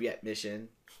Pripyat mission,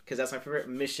 because that's my favorite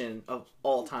mission of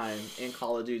all time in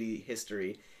Call of Duty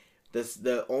history. This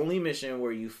the only mission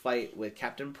where you fight with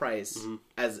Captain Price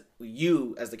as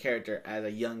the character, as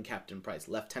a young Captain Price,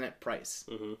 Lieutenant Price,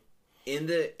 in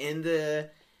the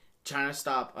trying to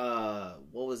stop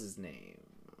what was his name?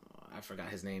 I forgot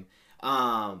his name.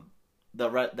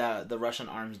 The Russian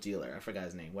arms dealer. I forgot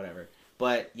his name. Whatever.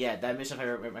 But yeah, that mission, my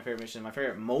favorite mission. My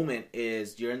favorite moment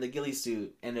is you're in the ghillie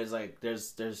suit and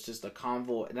there's just a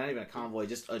convoy, not even a convoy,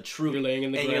 just a troop. You're laying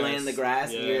in the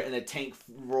grass. Yeah. And the tank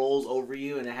rolls over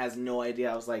you and it has no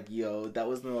idea. I was like, yo, that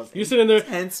was the most you're sitting there,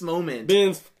 intense moment.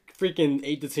 Ben's freaking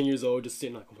 8 to 10 years old, just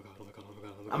sitting like, oh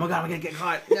my god, I'm gonna get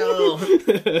caught. No.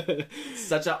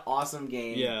 Such an awesome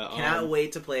game. Yeah. Cannot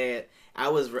wait to play it. I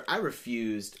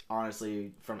refused,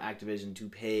 honestly, from Activision to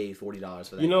pay $40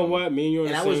 for that. You know what? Me and you are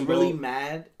in the same boat. And I was really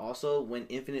mad also when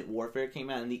Infinite Warfare came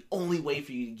out, and the only way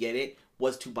for you to get it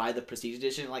was to buy the Prestige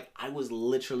Edition. Like, I was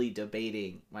literally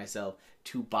debating myself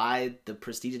to buy the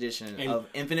Prestige Edition of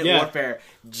Infinite Warfare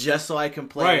just so I can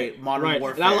play Modern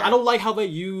Warfare. And I don't like how they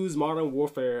use Modern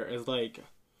Warfare as like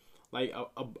a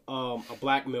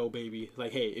blackmail baby.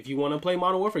 Like, hey, if you want to play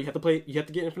Modern Warfare, you have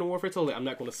to get Infinite Warfare. Totally, I'm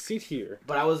not going to sit here.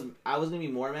 But I was gonna be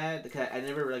more mad because I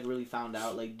never really found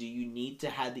out. Like, do you need to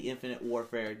have the Infinite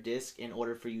Warfare disc in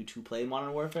order for you to play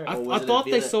Modern Warfare? I thought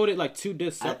they sold it like 2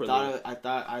 discs separately. I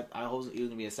thought it was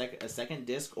gonna be a second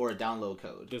disc or a download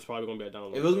code. There's probably gonna be a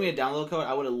download. If it was gonna be a download code,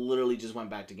 I would have literally just went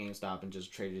back to GameStop and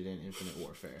just traded in Infinite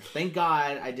Warfare. Thank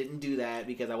God I didn't do that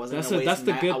because I wasn't gonna waste. That's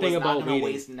the good thing about waiting.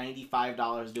 Waste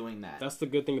 $95 doing that. That's the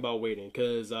good thing about waiting,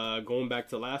 because going back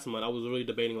to last month, I was really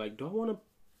debating, like, do I want to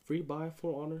free buy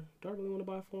For Honor? Do I really want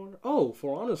to buy For Honor? Oh,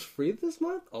 For Honor's free this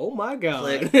month? Oh my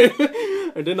god.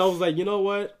 And then I was like, you know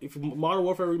what? If Modern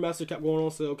Warfare Remastered kept going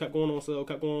on sale,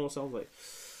 I was like,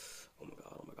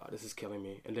 oh my god, this is killing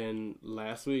me. And then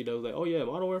last week, they was like, oh yeah,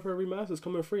 Modern Warfare Remastered is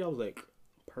coming free. I was like,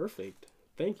 perfect.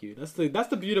 Thank you. That's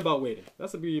the beauty about waiting.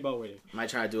 Might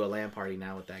try to do a LAN party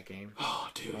now with that game. Oh,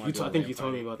 dude. I think you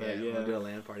told me about that. Yeah. I'm gonna do a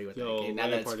LAN party with that game. Now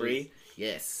that it's free.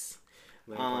 Yes.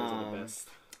 LAN parties are the best.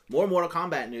 More Mortal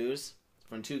Kombat news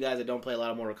from 2 guys that don't play a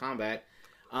lot of Mortal Kombat.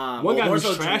 One guy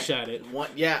who's trash at it.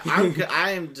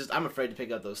 I'm afraid to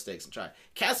pick up those sticks and try.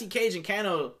 Cassie Cage and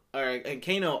Kano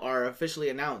are officially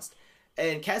announced.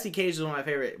 And Cassie Cage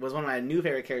was one of my new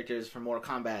favorite characters from Mortal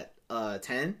Kombat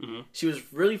 10. Mm-hmm. She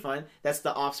was really fun. That's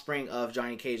the offspring of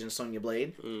Johnny Cage and Sonya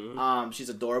Blade. Mm-hmm. She's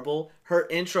adorable. Her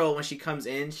intro when she comes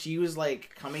in, she was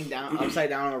like coming down upside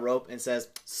down on a rope and says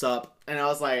 "sup," and I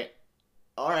was like,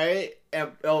 "All right."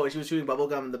 And she was shooting bubble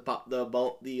gum.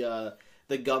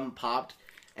 The gum popped,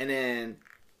 and then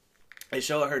they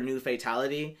show her new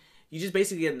fatality. You just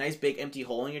basically get a nice big empty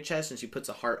hole in your chest, and she puts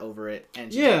a heart over it.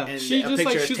 And she just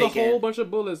like shoots a whole bunch of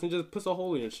bullets and just puts a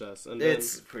hole in your chest. And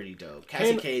it's pretty dope.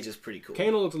 Cassie Cage is pretty cool.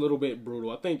 Kano looks a little bit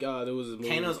brutal. I think there was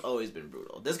Kano's always been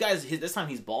brutal. This time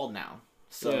he's bald now,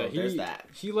 so there's that.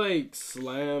 He like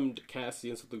slammed Cassie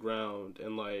into the ground,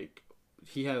 and like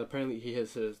he has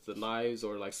the knives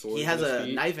or like swords. He has a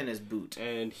knife in his boot,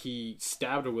 and he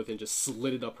stabbed her with it and just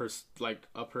slid it up her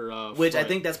Which front. I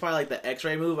think that's probably like the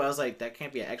X-ray move. I was like, that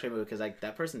can't be an X-ray move because like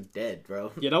that person's dead,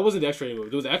 bro. Yeah, that wasn't the X-ray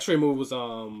move. The X-ray move was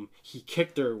he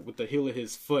kicked her with the heel of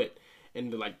his foot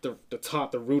and like the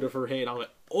root of her head. I was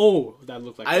like, oh, that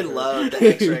looked like. I love the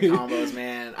X-ray combos,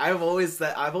 man. I've always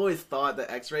thought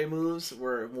the X-ray moves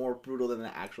were more brutal than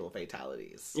the actual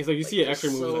fatalities. It's like you see an X-ray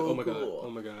move, so like, oh my cool. god, oh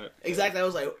my god. Exactly. I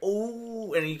was like,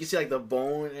 oh, and you can see like the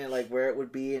bone and like where it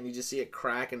would be, and you just see it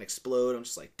crack and explode. I'm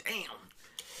just like, damn.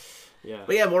 Yeah.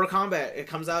 But yeah, Mortal Kombat. It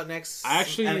comes out on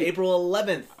April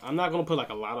 11th. I'm not gonna put like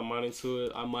a lot of money into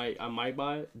it. I might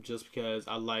buy it just because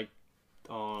I like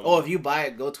Oh, if you buy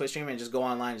it, go Twitch stream and just go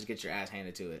online and just get your ass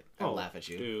handed to it. I'll laugh at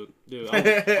you. Dude, I'll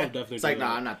definitely it's like,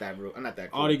 nah, I'm not that bro. I'm not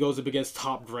that cool. Audi goes up against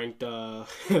top-ranked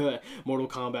Mortal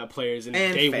Kombat players and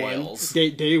day fails.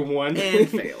 Day one. And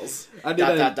fails. I did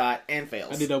and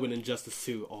fails. I did that with Injustice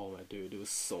 2. Oh, my dude. There was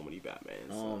so many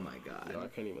Batmans. Oh, my God. I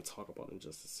can't even talk about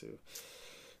Injustice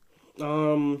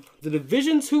 2. The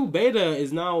Division 2 beta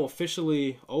is now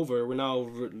officially over. We're now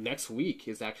next week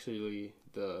is actually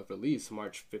the release,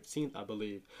 March 15th, I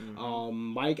believe.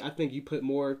 Mike, I think you put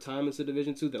more time into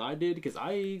Division 2 than I did because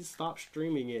I stopped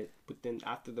streaming it within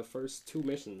after the first 2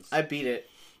 missions. I beat it.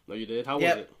 No, you did? How was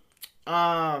it?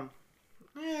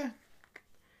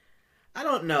 I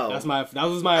don't know. That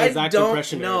was my exact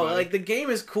impression. No, like the game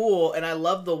is cool, and I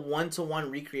love the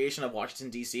 1-to-1 recreation of Washington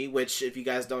D.C. Which, if you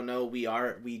guys don't know,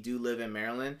 we do live in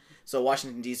Maryland, so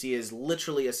Washington D.C. is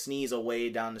literally a sneeze away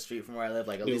down the street from where I live.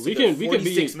 Like at least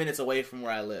 46 minutes away from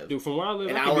where I live. Dude, from where I live,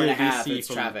 an hour and a half. It's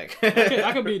traffic.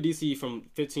 I could be in D.C. from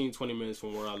 15-20 minutes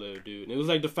from where I live, dude. And it was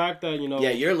like the fact that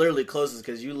Yeah, you're literally closest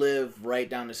because you live right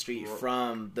down the street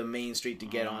from the main street to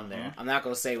get on there. I'm not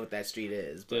gonna say what that street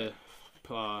is, but. Yeah.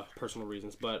 Personal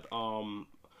reasons, but when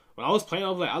I was playing, I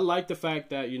was like, I like the fact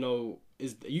that you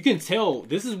can tell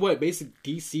this is what basic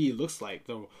DC looks like.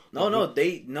 They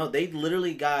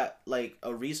literally got like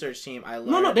a research team.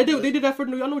 They did that for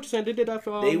New York. I know what you're saying. They did that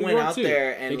for they New went York out too.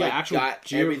 there and they got actual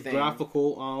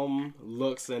geographical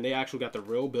looks, and they actually got the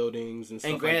real buildings and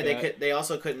stuff. And granted, like that. they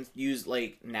also couldn't use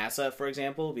like NASA, for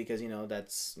example, because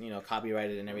that's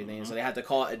copyrighted and everything. So they had to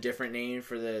call it a different name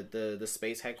for the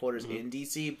space headquarters in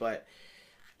DC, but.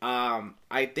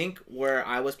 I think where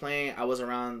I was playing, I was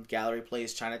around Gallery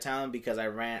Place, Chinatown, because I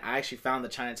actually found the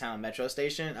Chinatown metro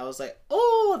station. I was like,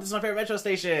 oh, this is my favorite metro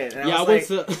station. And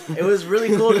it was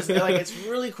really cool to see, it's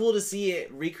really cool to see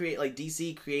it recreate, like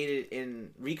DC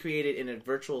recreated in a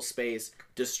virtual space,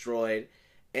 destroyed.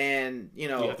 And,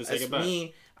 as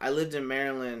me, I lived in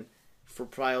Maryland for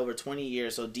probably over 20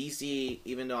 years. So DC,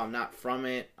 even though I'm not from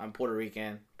it, I'm Puerto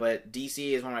Rican, but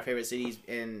DC is one of my favorite cities,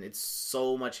 and it's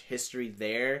so much history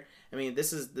there. I mean,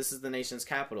 this is the nation's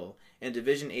capital, and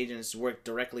division agents work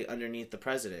directly underneath the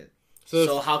president.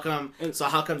 So how come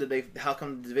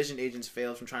division agents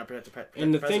fail from trying to protect the president?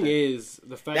 And the thing is,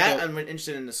 the fact that I'm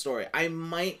interested in the story. I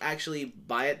might actually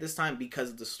buy it this time because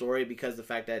of the story, because of the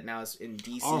fact that now it's in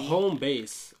DC.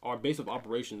 Our base of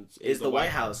operations is the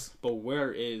White House. But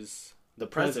where is the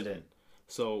president?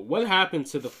 So what happened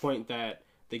to the point that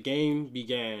the game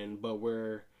began, but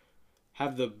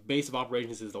have the base of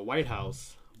operations is the White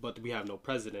House, but we have no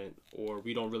president, or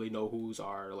we don't really know who's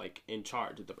in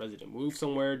charge. Did the president move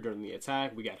somewhere during the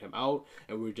attack? We got him out,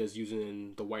 and we're just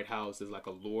using the White House as like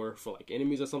a lure for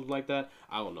enemies or something like that.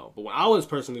 I don't know. But when I was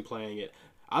personally playing it,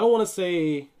 I don't want to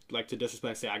say to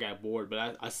disrespect, say I got bored, but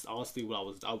I honestly,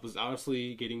 I was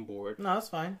honestly getting bored. No, that's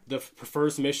fine. The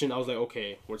first mission, I was like,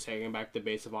 okay, we're taking back the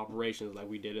base of operations like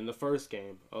we did in the first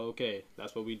game. Okay,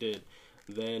 that's what we did.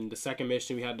 Then the second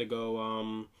mission, we had to go,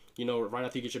 right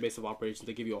after you get your base of operations,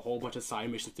 they give you a whole bunch of side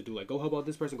missions to do, like, go help out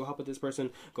this person, go help out this person,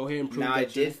 go ahead and prove Now, I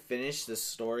did finish the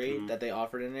story that they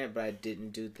offered in it, but I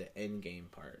didn't do the end game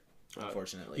part.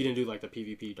 Unfortunately, you didn't do the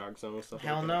PvP Dark Zone and stuff.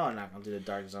 Hell no, I'm not gonna do the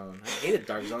Dark Zone. I hated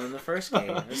Dark Zone in the first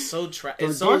game. It's so Dark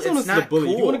Zone is not cool.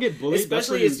 If you want to get bullied,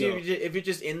 especially if you're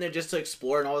just in there just to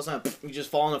explore, and all of a sudden you just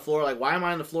fall on the floor. Like, why am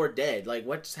I on the floor dead? Like,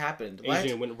 what just happened?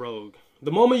 Agent went rogue.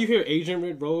 The moment you hear Agent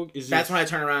went rogue is that's when I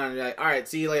turn around and be like, all right,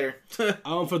 see you later.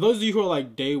 For those of you who are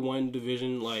day one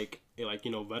division,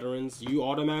 veterans, you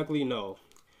automatically know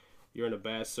you're in a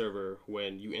bad server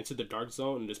when you enter the Dark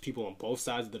Zone and there's people on both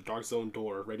sides of the Dark Zone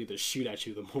door ready to shoot at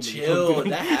you the moment you come in.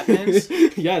 That happens?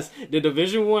 Yes, the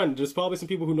Division 1, there's probably some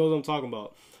people who know what I'm talking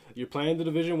about. You're playing the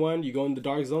Division 1, you go in the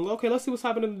Dark Zone, okay, let's see what's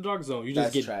happening in the Dark Zone. You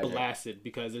just get blasted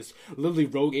because there's literally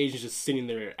rogue agents just sitting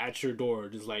there at your door,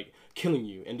 just killing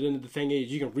you. And then the thing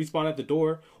is, you can respawn at the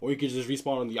door, or you can just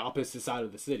respawn on the opposite side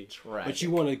of the city. Tragic. But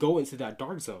you want to go into that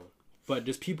Dark Zone. But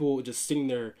there's people just sitting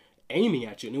there aiming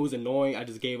at you, and it was annoying. I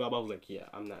just gave up. I was like, yeah,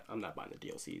 I'm not buying the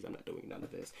DLCs. I'm not doing none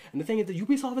of this. And the thing is, the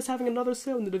Ubisoft is having another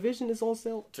sale, and the Division is on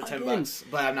sale for $10.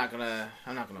 But I'm not gonna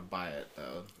buy it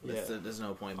though. There's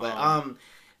no point. But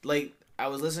I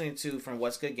was listening to from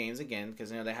What's Good Games again, because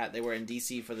they were in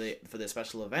DC for the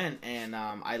special event, and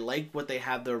I like what they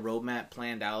have their roadmap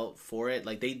planned out for it.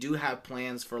 Like, they do have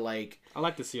plans for I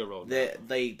like to see a roadmap.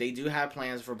 They do have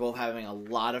plans for both having a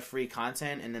lot of free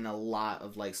content and then a lot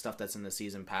of stuff that's in the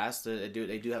season pass. They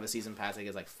do have a season pass. I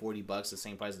think it's $40, the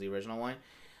same price as the original one.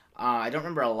 I don't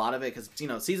remember a lot of it because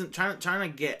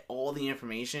trying to get all the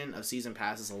information of season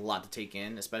pass is a lot to take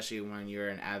in, especially when you're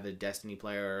an avid Destiny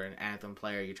player or an Anthem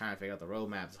player. You're trying to figure out the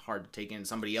roadmap. It's hard to take in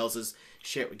somebody else's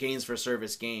gains for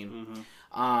service game.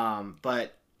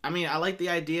 But I mean, I like the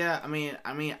idea. I mean,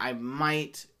 I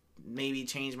might maybe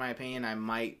change my opinion. I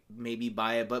might maybe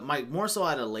buy it, but more so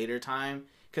at a later time.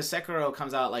 Because Sekiro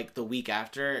comes out like the week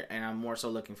after, and I'm more so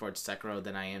looking forward to Sekiro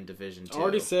than I am Division 2. I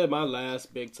already said my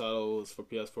last big titles for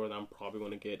PS4 that I'm probably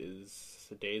going to get is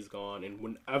Days Gone, and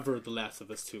whenever The Last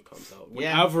of Us 2 comes out.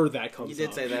 Whenever that comes out. You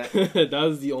did say that. That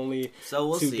was the only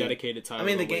we'll see. dedicated titles. I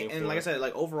mean, the game, and like I said,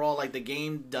 like overall, like the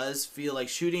game does feel like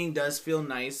shooting does feel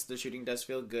nice. The shooting does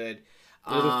feel good. It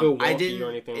doesn't feel wonky or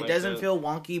anything like that. It doesn't feel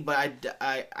wonky, but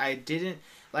I didn't...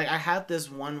 Like, I have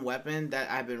this one weapon that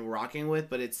I've been rocking with,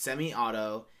 but it's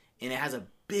semi-auto, and it has a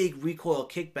big recoil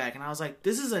kickback, and I was like,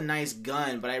 this is a nice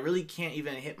gun, but I really can't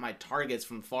even hit my targets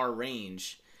from far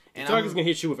range. And targets can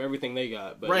hit you with everything they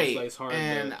got, but right. It's hard.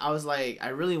 And I was like, I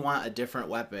really want a different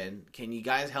weapon. Can you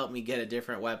guys help me get a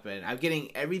different weapon? I'm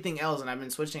getting everything else, and I've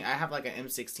been switching. I have like an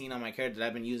M16 on my character that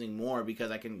I've been using more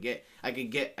because I could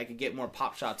get more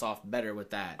pop shots off better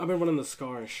with that. I've been running the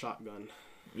Scar and shotgun.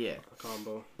 Yeah, a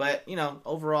combo. But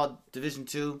overall, Division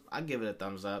 2, I'd give it a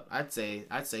thumbs up. I'd say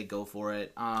go for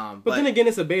it. But then again,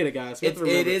 it's a beta, guys. It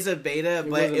is a beta,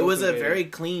 but it was a very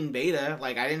clean beta.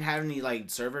 Like, I didn't have any like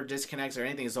server disconnects or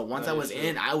anything. So once I was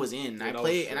in, I was in.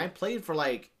 I played for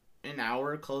like an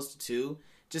hour, close to 2,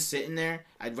 just sitting there.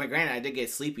 Granted, I did get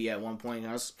sleepy at one point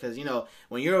because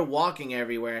when you're walking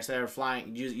everywhere instead of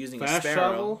flying, using fast a sparrow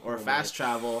travel? or fast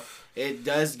travel, it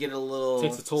does get a little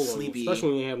takes a toll sleepy, especially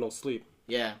when you have no sleep.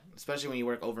 Yeah, especially when you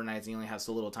work overnights and you only have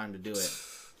so little time to do it.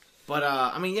 But,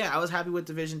 I mean, yeah, I was happy with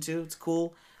Division 2. It's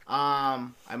cool. I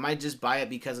might just buy it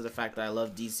because of the fact that I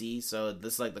love DC. So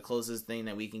this is like the closest thing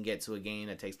that we can get to a game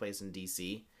that takes place in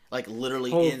DC. Like,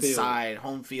 literally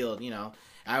home field,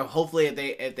 hopefully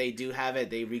if they do have it,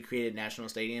 they recreated National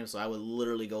Stadium, so I would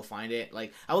literally go find it.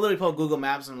 Like, I would literally pull up Google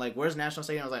Maps and like, where's National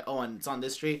Stadium? I was like, oh, and it's on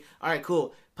this street. All right,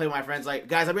 cool. Play with my friends. Like,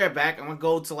 guys, I'll be right back. I'm gonna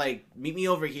go to like meet me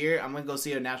over here. I'm gonna go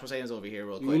see if National Stadium's over here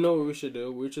real quick. You know what we should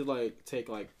do? We should like take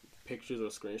like pictures or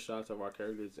screenshots of our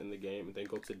characters in the game and then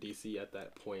go to DC at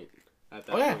that point.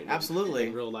 Point absolutely.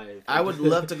 In real life. I would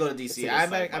love to go to DC.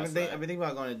 I've been thinking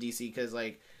about going to DC because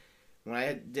like, when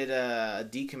I did a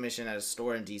decommission at a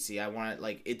store in DC, I wanted,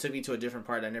 like, it took me to a different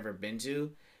part I've never been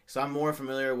to. So I'm more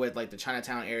familiar with, like, the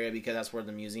Chinatown area because that's where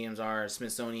the museums are.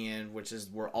 Smithsonian, which is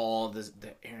where all the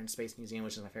Air and Space Museum,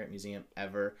 which is my favorite museum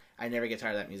ever. I never get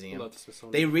tired of that museum. I love the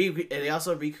Smithsonian. They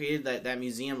also recreated that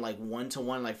museum, like,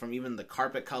 one-to-one, like, from even the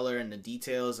carpet color and the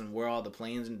details and where all the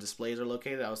planes and displays are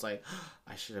located. I was like,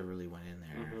 I should have really went in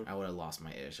there. Mm-hmm. I would have lost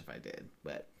my ish if I did.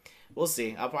 But we'll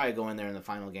see. I'll probably go in there in the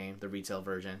final game, the retail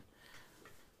version.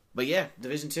 But yeah,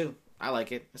 Division 2. I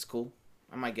like it. It's cool.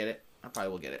 I might get it. I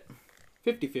probably will get it.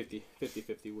 50-50.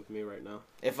 50-50 with me right now.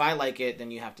 If I like it,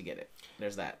 then you have to get it.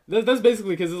 There's that. That's basically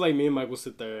because it's like me and Mike will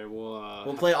sit there and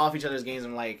we'll play off each other's games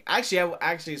and like... Actually,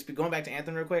 going back to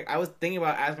Anthem real quick, I was thinking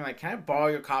about asking like, can I borrow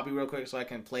your copy real quick so I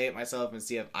can play it myself and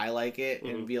see if I like it?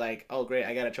 And be like, oh great,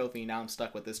 I got a trophy. Now I'm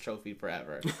stuck with this trophy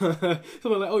forever. So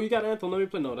we're like, oh, you got Anthem, let me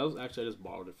play. No, that was actually I just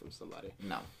borrowed it from somebody.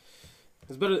 No.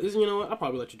 It's better. You know what? I'll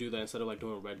probably let you do that instead of like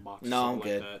doing Redbox. No, I'm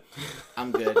good. Like that.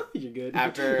 I'm good. You're good.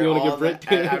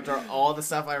 After all the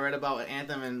stuff I read about with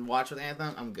Anthem and watch with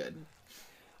Anthem, I'm good.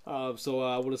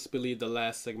 So we'll just believe the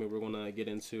last segment we're gonna get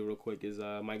into real quick is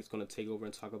Mike's gonna take over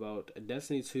and talk about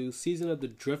Destiny 2 Season of the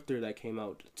Drifter that came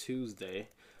out Tuesday.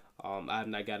 I have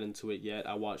not got into it yet.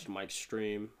 I watched Mike's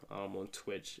stream on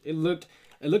Twitch. It looked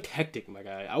hectic, my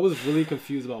guy. I was really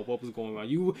confused about what was going on.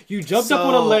 You jumped up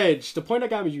on a ledge. The point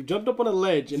that got me, you jumped up on a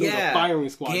ledge and there was a firing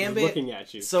squad looking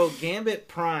at you. So Gambit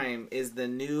Prime is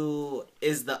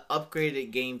the upgraded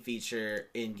game feature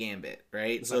in Gambit,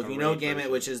 right? So like if you know Gambit,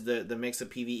 version. Which is the mix of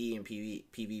PvE and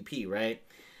PvP, right?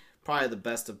 Probably the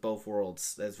best of both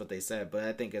worlds. That's what they said, but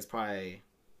I think it's probably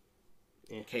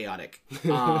chaotic.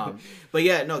 But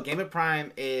yeah, no, Gambit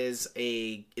Prime it's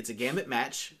a Gambit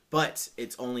match, but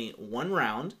it's only one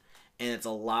round and it's a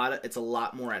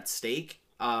lot more at stake.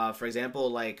 For example,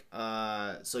 like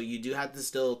so you do have to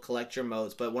still collect your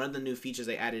motes, but one of the new features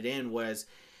they added in was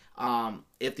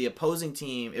if the opposing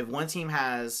team, if one team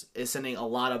is sending a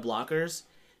lot of blockers,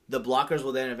 the blockers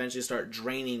will then eventually start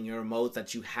draining your motes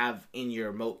that you have in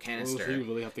your mote canister. So you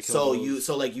really have to kill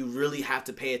those. You really have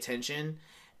to pay attention.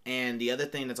 And the other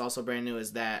thing that's also brand new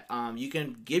is that you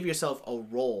can give yourself a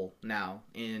role now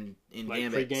in like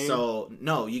Gambit. Pre-game? So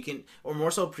no, you can, or more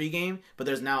so pregame. But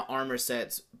there's now armor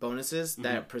sets bonuses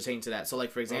that pertain to that. So like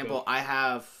for example, I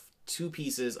have two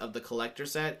pieces of the collector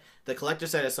set. The collector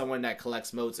set is someone that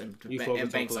collects motes and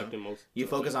banks them. You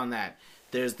focus on that.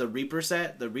 There's the Reaper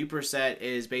set. The Reaper set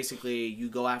is basically you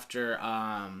go after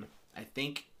I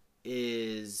think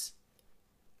it's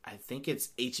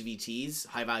HVTs,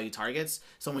 high value targets.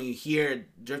 So when you hear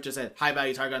Drifter said high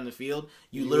value target on the field,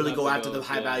 you literally go after the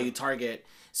high value target.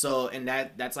 So and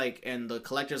that's like, and the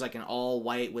collector's like an all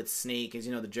white with snake, as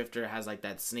you know the Drifter has like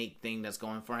that snake thing that's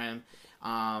going for him.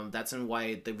 That's in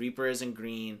white. The Reaper is in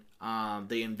green.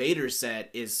 The Invader set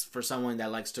is for someone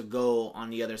that likes to go on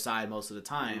the other side most of the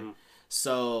time. Mm-hmm.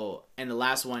 So, and the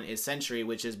last one is Sentry,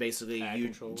 which is basically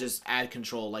just add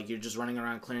control. Like, you're just running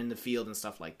around clearing the field and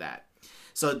stuff like that.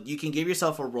 So, you can give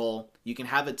yourself a role. You can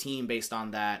have a team based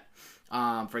on that.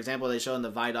 For example, they show in the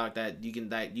Vidoc that you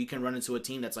can run into a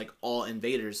team that's, like, all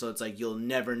invaders. So, it's like you'll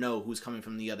never know who's coming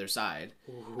from the other side.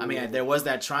 Ooh. I mean, there was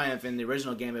that triumph in the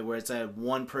original Gambit where it said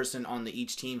one person on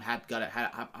each team did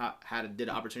an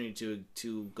opportunity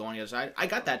to go on the other side. I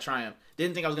got that triumph.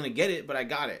 Didn't think I was going to get it, but I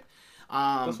got it.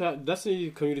 That's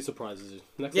the community surprises you.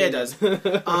 Yeah, it does.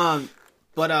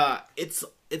 But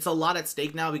it's a lot at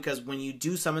stake now because when you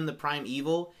do summon the Prime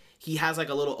Evil, he has like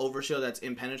a little overshield that's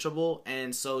impenetrable,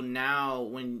 and so now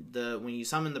when you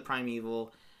summon the Prime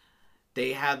Evil,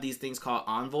 they have these things called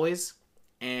envoys,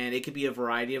 and it could be a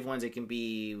variety of ones. It can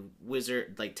be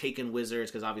wizard, like Taken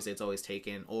wizards, because obviously it's always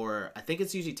Taken, or I think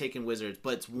it's usually Taken wizards,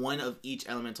 but it's one of each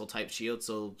elemental type shield,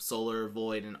 so Solar,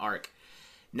 Void, and Arc.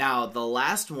 Now, the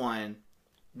last one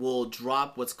will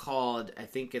drop what's called, I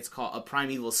think it's called a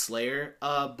Primeval Slayer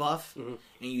buff, and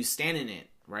you stand in it,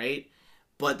 right?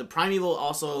 But the Primeval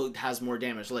also has more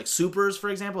damage. So, like, supers, for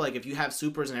example, like, if you have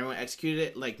supers and everyone executed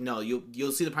it, like, no,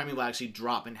 you'll see the Primeval actually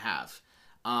drop in half.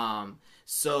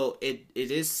 So, it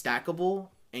is stackable,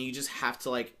 and you just have to,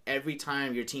 like, every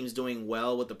time your team's doing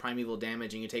well with the Primeval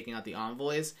damage and you're taking out the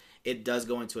envoys, it does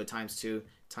go into a ×2,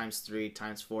 ×3,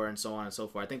 ×4, and so on and so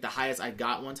forth. I think the highest I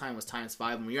got one time was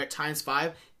 ×5. When you're at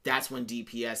 ×5, that's when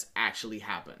DPS actually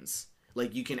happens.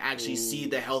 Like, you can actually see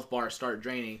the health bar start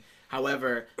draining.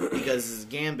 However, because this is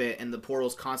Gambit and the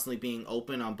portal's constantly being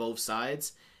open on both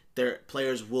sides, their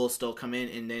players will still come in,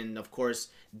 and then, of course,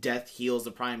 death heals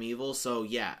the Prime Evil. So,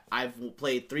 yeah, I've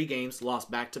played 3 games, lost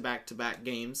back-to-back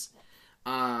games.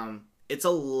 It's a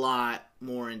lot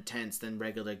more intense than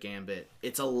regular Gambit.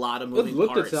 It's a lot of moving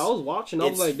parts. I was watching. I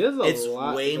was like, "There's a lot." It's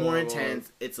way more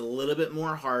intense. It's a little bit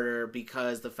more harder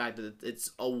because the fact that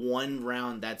it's a one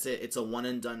round. That's it. It's a one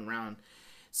and done round.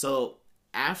 So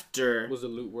after, was the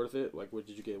loot worth it? Like, what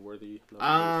did you get worthy?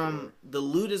 The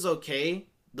loot is okay.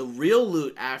 The real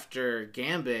loot after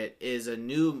Gambit is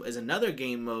another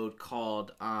game mode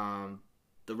called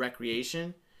the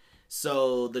Recreation.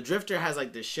 So the Drifter has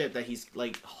like this ship that he's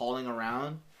like hauling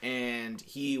around, and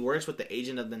he works with the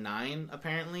Agent of the Nine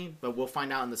apparently. But we'll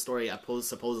find out in the story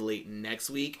supposedly next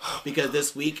week, because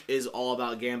this week is all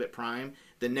about Gambit Prime.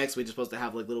 The next week is supposed to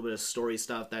have like a little bit of story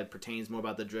stuff that pertains more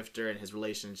about the Drifter and his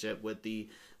relationship with the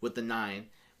Nine.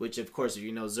 Which, of course, if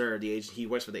you know Xur, the agent, he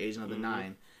works for the Agent of the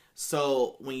Nine.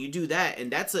 So when you do that, and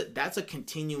that's a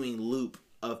continuing loop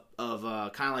of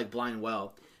kind of like Blind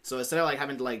Well. So instead of like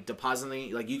having to like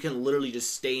deposit, like you can literally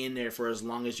just stay in there for as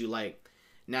long as you like.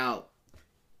 Now,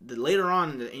 later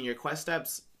on in your quest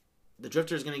steps, the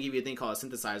Drifter is going to give you a thing called a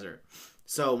synthesizer.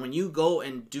 So when you go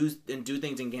and do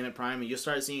things in Gambit Prime, and you'll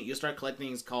start collecting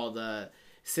things called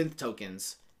synth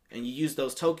tokens, and you use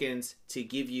those tokens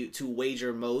to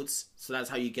wager modes. So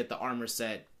that's how you get the armor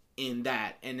set in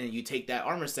that, and then you take that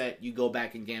armor set, you go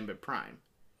back in Gambit Prime.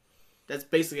 That's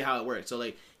basically how it works. So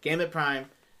like Gambit Prime,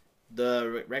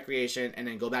 the Recreation, and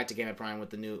then go back to Gambit Prime with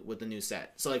the new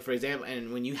set. So like for example,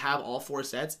 and when you have all 4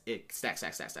 sets, it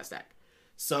stack.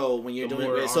 So when you're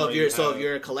if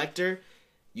you're a collector,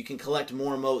 you can collect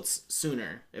more motes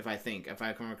sooner. If I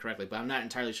remember correctly, but I'm not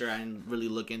entirely sure. I didn't really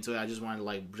look into it. I just wanted to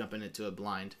like jump into it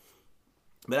blind.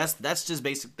 But that's just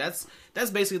basic. That's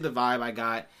basically the vibe I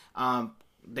got.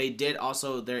 They did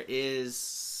also.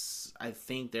 I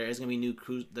think there is gonna be new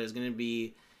crew. There's gonna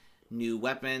be new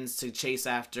weapons to chase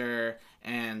after,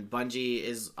 and Bungie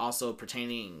is also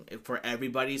pertaining for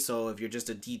everybody. So if you're just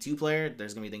a D2 player,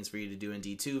 there's gonna be things for you to do in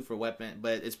D2 for weapon,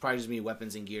 but it's probably just gonna be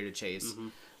weapons and gear to chase.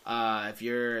 If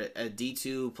you're a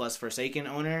D2 plus Forsaken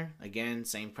owner, again,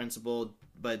 same principle,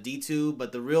 but D2.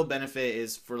 But the real benefit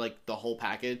is for like the whole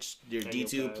package. Your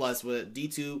D2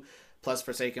 plus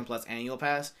Forsaken plus Annual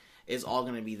Pass is all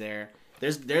gonna be there.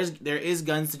 There is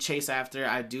guns to chase after.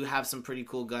 I do have some pretty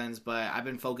cool guns, but I've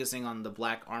been focusing on the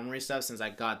Black Armory stuff since I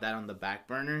got that on the back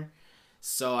burner.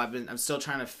 So I'm still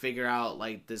trying to figure out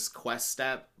like this quest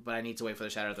step, but I need to wait for the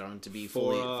Shadow Throne to be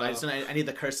fully. I need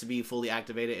the curse to be fully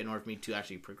activated in order for me to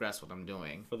actually progress what I'm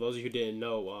doing. For those of you who didn't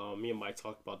know, me and Mike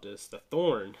talked about this. The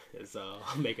Thorn is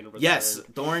making a return. Yes,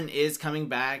 Thorn is coming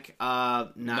back.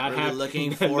 Not really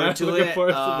looking forward to it.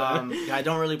 I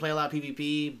don't really play a lot of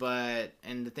PvP,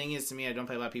 and the thing is, to me, I don't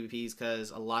play a lot of PvPs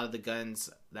because a lot of the guns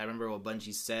that I remember what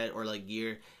Bungie said, or like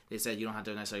Gear, they said you don't have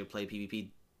to necessarily play PvP.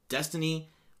 Destiny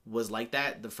was like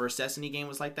that. The first Destiny game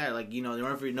was like that. Like, in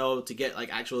order for you to get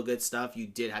like actual good stuff, you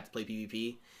did have to play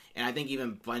PvP. And I think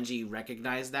even Bungie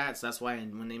recognized that. So that's why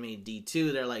when they made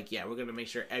D2, they're like, yeah, we're gonna make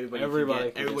sure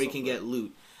everybody can get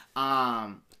loot.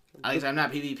 At least I'm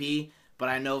not PvP, but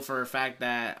I know for a fact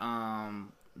that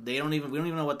we don't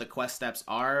even know what the quest steps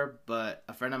are. But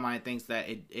a friend of mine thinks that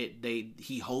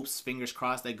he hopes, fingers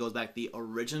crossed, that it goes back to the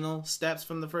original steps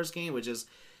from the first game, which is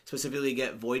specifically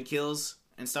get void kills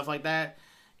and stuff like that.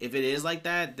 If it is like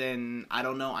that, then I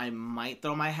don't know. I might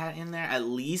throw my hat in there at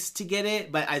least to get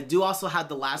it. But I do also have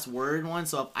the last word one.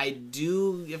 So if I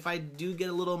do get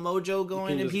a little mojo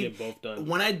going in PvP,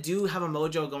 when I do have a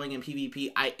mojo going in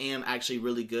PvP, I am actually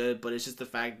really good. But it's just the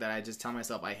fact that I just tell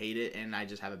myself I hate it and I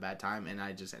just have a bad time and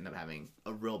I just end up having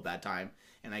a real bad time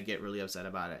and I get really upset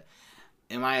about it.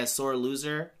 Am I a sore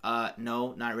loser?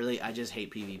 No, not really. I just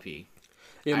hate PvP.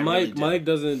 Yeah, Mike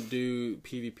doesn't do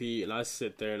PvP, and I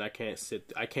sit there and I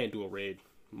can't do a raid.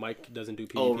 Mike doesn't do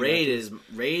PvP. Oh,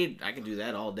 raid. I can do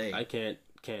that all day. I can't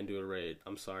do a raid.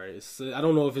 I'm sorry. I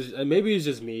don't know if maybe it's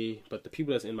just me, but the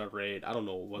people that's in my raid, I don't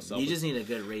know what's up. You just need a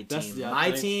good raid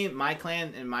team. My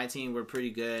clan and my team were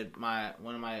pretty good.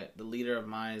 The leader of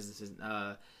mine is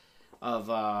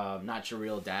Not Your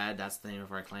Real Dad. That's the name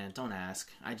of our clan. Don't ask.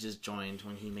 I just joined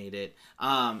when he made it.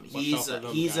 He's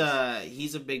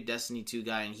a big Destiny 2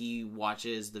 guy, and he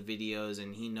watches the videos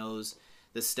and he knows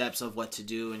the steps of what to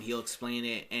do, and he'll explain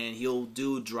it, and he'll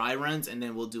do dry runs, and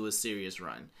then we'll do a serious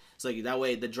run. So like, that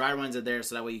way the dry runs are there,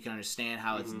 so that way you can understand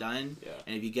how it's done. Yeah.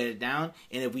 And if you get it down,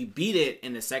 and if we beat it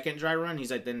in the second dry run, he's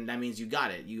like, then that means you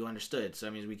got it. You understood. So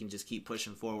that means we can just keep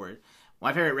pushing forward.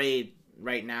 My favorite raid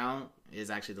right now is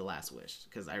actually The Last Wish,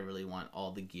 because I really want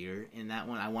all the gear in that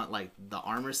one. I want like the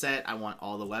armor set, I want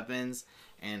all the weapons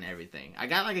and everything. I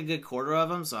got like a good quarter of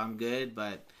them, so I'm good.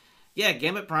 But yeah,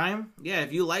 Gambit Prime. Yeah,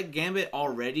 if you like Gambit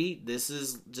already, this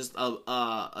is just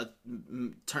a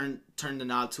turn the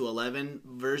knob to 11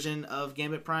 version of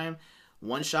Gambit Prime.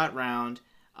 One shot round,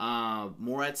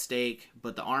 more at stake,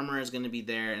 but the armor is going to be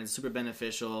there and it's super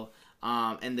beneficial.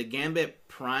 And the Gambit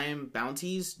Prime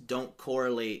bounties don't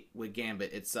correlate with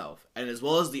Gambit itself, and as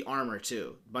well as the armor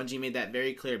too. Bungie made that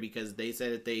very clear, because they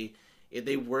said if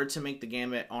they were to make the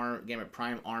Gambit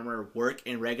Prime armor work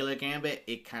in regular Gambit,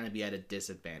 it kind of be at a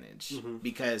disadvantage,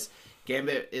 because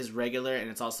Gambit is regular and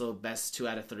it's also best 2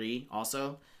 out of 3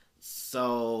 also.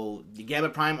 So the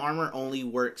Gambit Prime armor only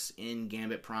works in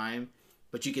Gambit Prime,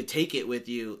 but you could take it with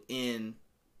you in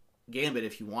Gambit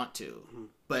if you want to,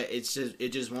 but it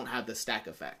just won't have the stack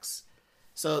effects.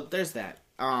 So there's that.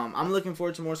 I'm looking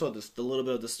forward to more so the little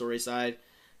bit of the story side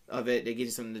of it. They give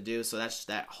you something to do, so that's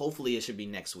that. Hopefully it should be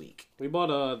next week. We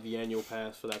bought the annual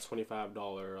pass for that $25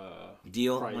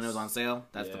 deal price. When it was on sale.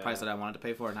 That's the price that I wanted to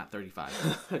pay for, not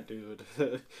 $35. Dude,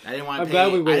 I didn't want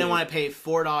to pay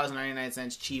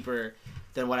 $4.99 cheaper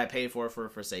than what I paid for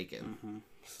Forsaken.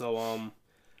 So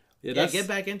yeah, get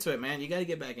back into it, man. You got to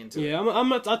get back into it. Yeah,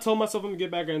 I told myself I'm gonna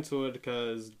get back into it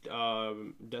because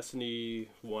Destiny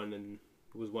 1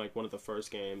 was like one of the first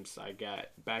games I got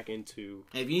back into.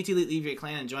 And if you need to leave your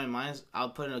clan and join mine, I'll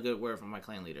put in a good word for my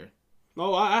clan leader.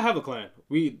 Oh, I have a clan.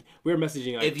 We're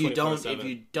messaging. Like, if you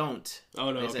don't,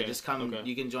 oh no, okay. Just come. Okay.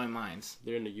 You can join mines.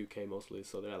 They're in the UK mostly,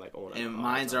 so they're like and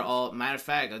mines are all. Matter of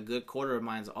fact, a good quarter of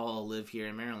mines all live here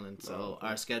in Maryland, so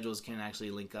our schedules can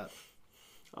actually link up.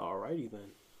 Alrighty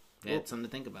then. Yeah, it's something to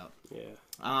think about. Yeah.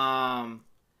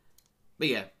 But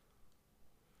yeah,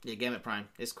 Gambit Prime.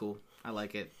 It's cool. I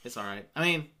like it. It's alright. I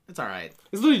mean, it's alright.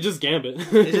 It's literally just Gambit.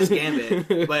 It's just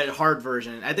Gambit, but hard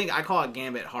version. I think I call it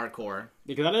Gambit Hardcore.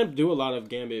 Because I didn't do a lot of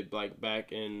Gambit like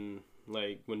back in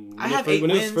like when it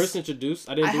was first introduced.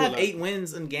 I have 8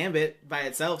 wins in Gambit by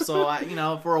itself, so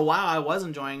for a while I was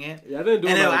enjoying it. Yeah, I didn't do.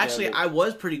 And actually, I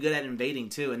was pretty good at invading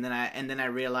too. And then I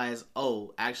realized,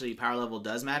 actually, power level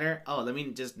does matter. Let me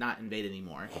just not invade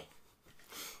anymore.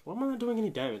 Why am I not doing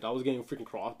any damage? I was getting freaking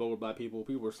crossbowed by people.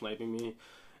 People were sniping me.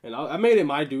 And I made it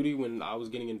my duty when I was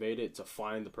getting invaded to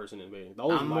find the person invading. That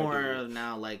was I'm my more duty.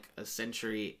 Now like a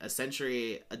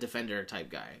defender type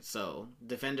guy. So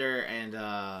defender and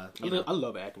I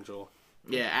love ad control.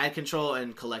 Yeah, ad control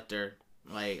and collector.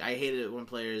 Like, I hated it when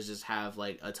players just have,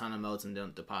 like, a ton of motes and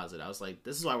don't deposit. I was like,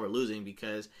 this is why we're losing,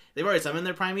 because they've already summoned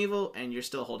their Primeval, and you're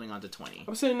still holding on to 20.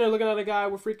 I'm sitting there looking at a guy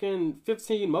with freaking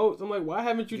 15 motes. I'm like, why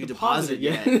haven't you deposited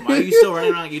yet? Why are you still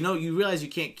running around? You realize you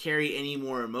can't carry any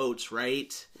more motes,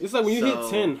 right? It's like when you hit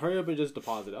 10, hurry up and just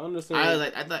deposit. I understand. I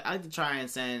like to try and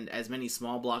send as many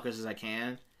small blockers as I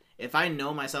can. If I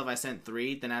know myself I sent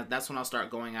 3, then that's when I'll start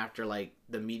going after, like,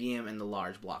 the medium and the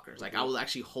large blockers. Like, I will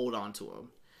actually hold on to them.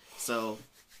 So,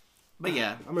 but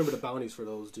yeah. I remember the bounties for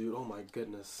those, dude. Oh my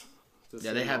goodness.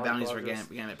 Yeah, they have bounties for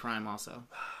Gambit Prime also.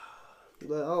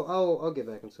 But I'll get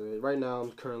back into it. Right now,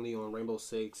 I'm currently on Rainbow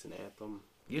Six and Anthem.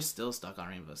 You're still stuck on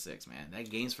Rainbow Six, man. That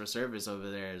Games for Service over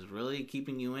there is really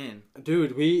keeping you in.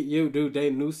 Dude, their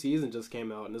new season just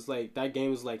came out, and it's like, that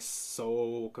game is like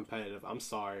so competitive. I'm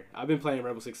sorry. I've been playing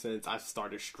Rainbow Six since I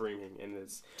started streaming, and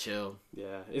it's... Chill.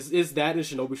 Yeah. It's that and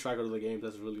Shinobi Striker, the games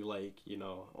that's really, like, you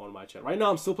know, on my channel. Right now,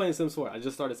 I'm still playing Sims 4. I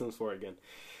just started Sims 4 again.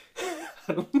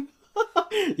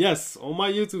 Yes, on my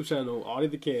YouTube channel, Audie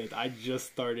the Kid, I just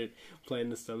started playing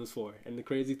The Sims 4. And the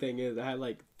crazy thing is, I had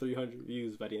like 300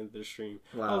 views by the end of the stream.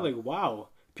 Wow. I was like, wow,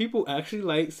 people actually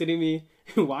like sitting me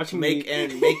watching me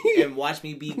and watch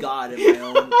me be God in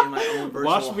my own virtual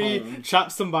watch me home.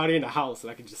 chop somebody in the house,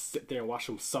 and I can just sit there and watch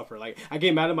them suffer. Like, I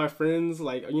get mad at my friends,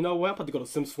 like, you know what, I'm about to go to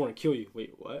Sims 4 and kill you.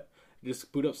 Wait, what?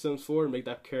 Just boot up Sims 4 and make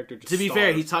that character just To be starve.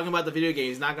 Fair, he's talking about the video game.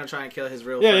 He's not going to try and kill his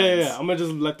real friends. Yeah. I'm going to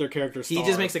just let their character starve. He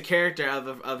just makes a character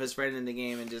of his friend in the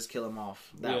game and just kill him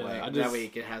off that way. That way he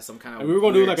can have some kind of we're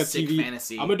gonna do like a sick TV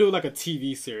fantasy. I'm going to do like a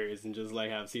TV series and just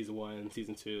like have season 1,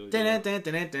 season 2.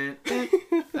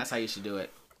 That's how you should do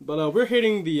it. But we're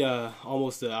hitting the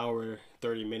almost the hour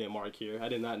 30-minute mark here. I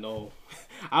did not know.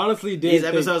 I honestly did. These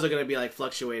episodes are going to be like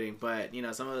fluctuating, but you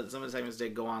know, some of the segments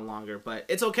did go on longer, but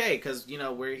it's okay because you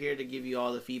know we're here to give you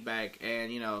all the feedback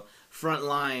and you know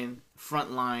frontline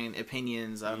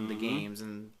opinions on the games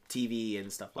and TV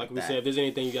and stuff like that. Like we said, if there's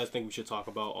anything you guys think we should talk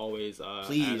about, always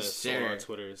please add us share on our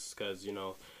Twitters, because you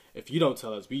know, if you don't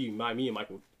tell us, me and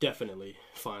Mike will definitely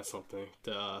find something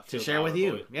to share with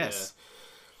you. Void. Yes. Yeah.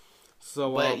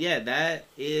 So, but yeah, that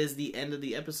is the end of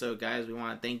the episode, guys. We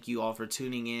want to thank you all for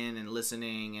tuning in and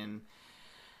listening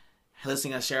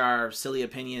us share our silly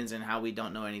opinions and how we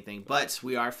don't know anything. But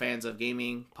we are fans of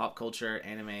gaming, pop culture,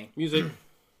 anime, music,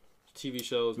 TV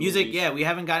shows, music. movies. Yeah, we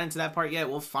haven't gotten into that part yet.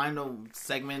 We'll find a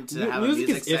segment to have music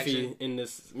a music is section. iffy in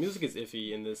this. Music is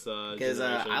iffy in this because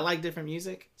I like different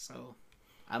music, so.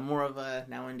 I'm more of a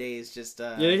nowadays just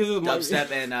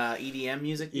dubstep and EDM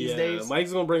music these days.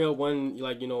 Mike's gonna bring up one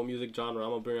music genre. I'm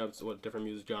gonna bring up what different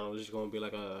music genre. It's just gonna be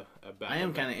like a back. I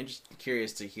am kind of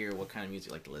curious to hear what kind of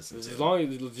music you like to listen to. As long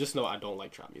as you just know I don't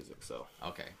like trap music, so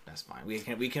okay, that's fine. We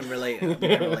can relate. We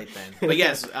can relate then. But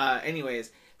yes.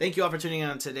 Anyways, thank you all for tuning in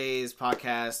on today's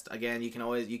podcast. Again, you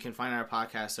can find our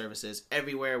podcast services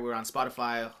everywhere. We're on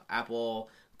Spotify, Apple,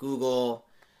 Google.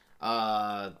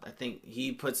 I think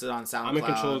he puts it on SoundCloud. I'm in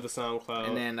control of the SoundCloud.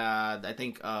 And then I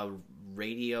think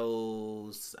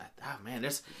radios. Oh man,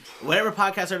 there's whatever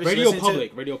podcast service. Radio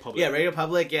Public. Yeah, Radio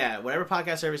Public. Yeah, whatever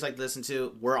podcast service you like to listen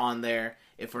to, we're on there.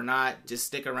 If we're not, just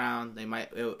stick around.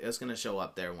 It's gonna show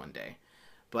up there one day.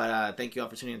 But thank you all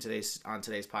for tuning in on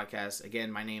today's podcast.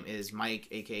 Again, my name is Mike,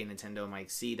 aka Nintendo Mike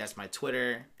C. That's my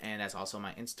Twitter, and that's also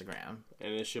my Instagram.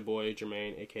 And it's your boy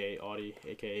Jermaine, aka Audie,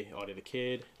 aka Audie the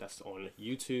Kid. That's on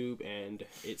YouTube, and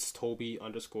it's Toby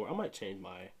 _ I might change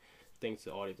my thing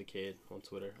to Audie the Kid on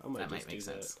Twitter. That might make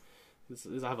sense.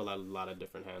 I have a lot of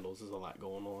different handles. There's a lot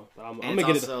going on, but I'm gonna get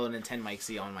also Nintendo Mike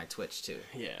C on my Twitch too.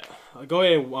 Yeah, go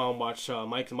ahead and watch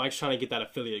Mike. Mike's trying to get that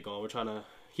affiliate going. We're trying to.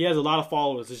 He has a lot of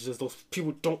followers. It's just those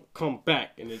people don't come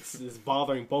back, and it's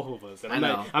bothering both of us. And I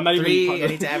know. I'm not even. I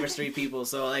need to average 3 people.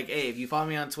 So like, hey, if you follow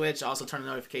me on Twitch, also turn the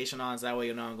notification on, so that way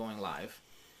you know I'm going live.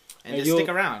 And just stick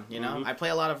around. You know, I play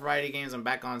a lot of variety games. I'm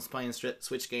back on playing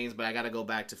Switch games, but I got to go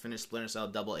back to finish Splinter Cell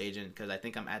Double Agent because I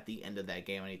think I'm at the end of that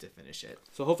game. I need to finish it.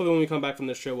 So hopefully, when we come back from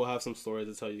this trip, we'll have some stories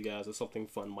to tell you guys, or something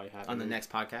fun might happen on the next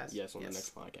podcast. Yes, on the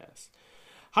next podcast.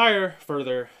 Higher,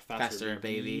 further, faster,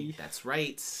 baby. That's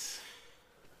right.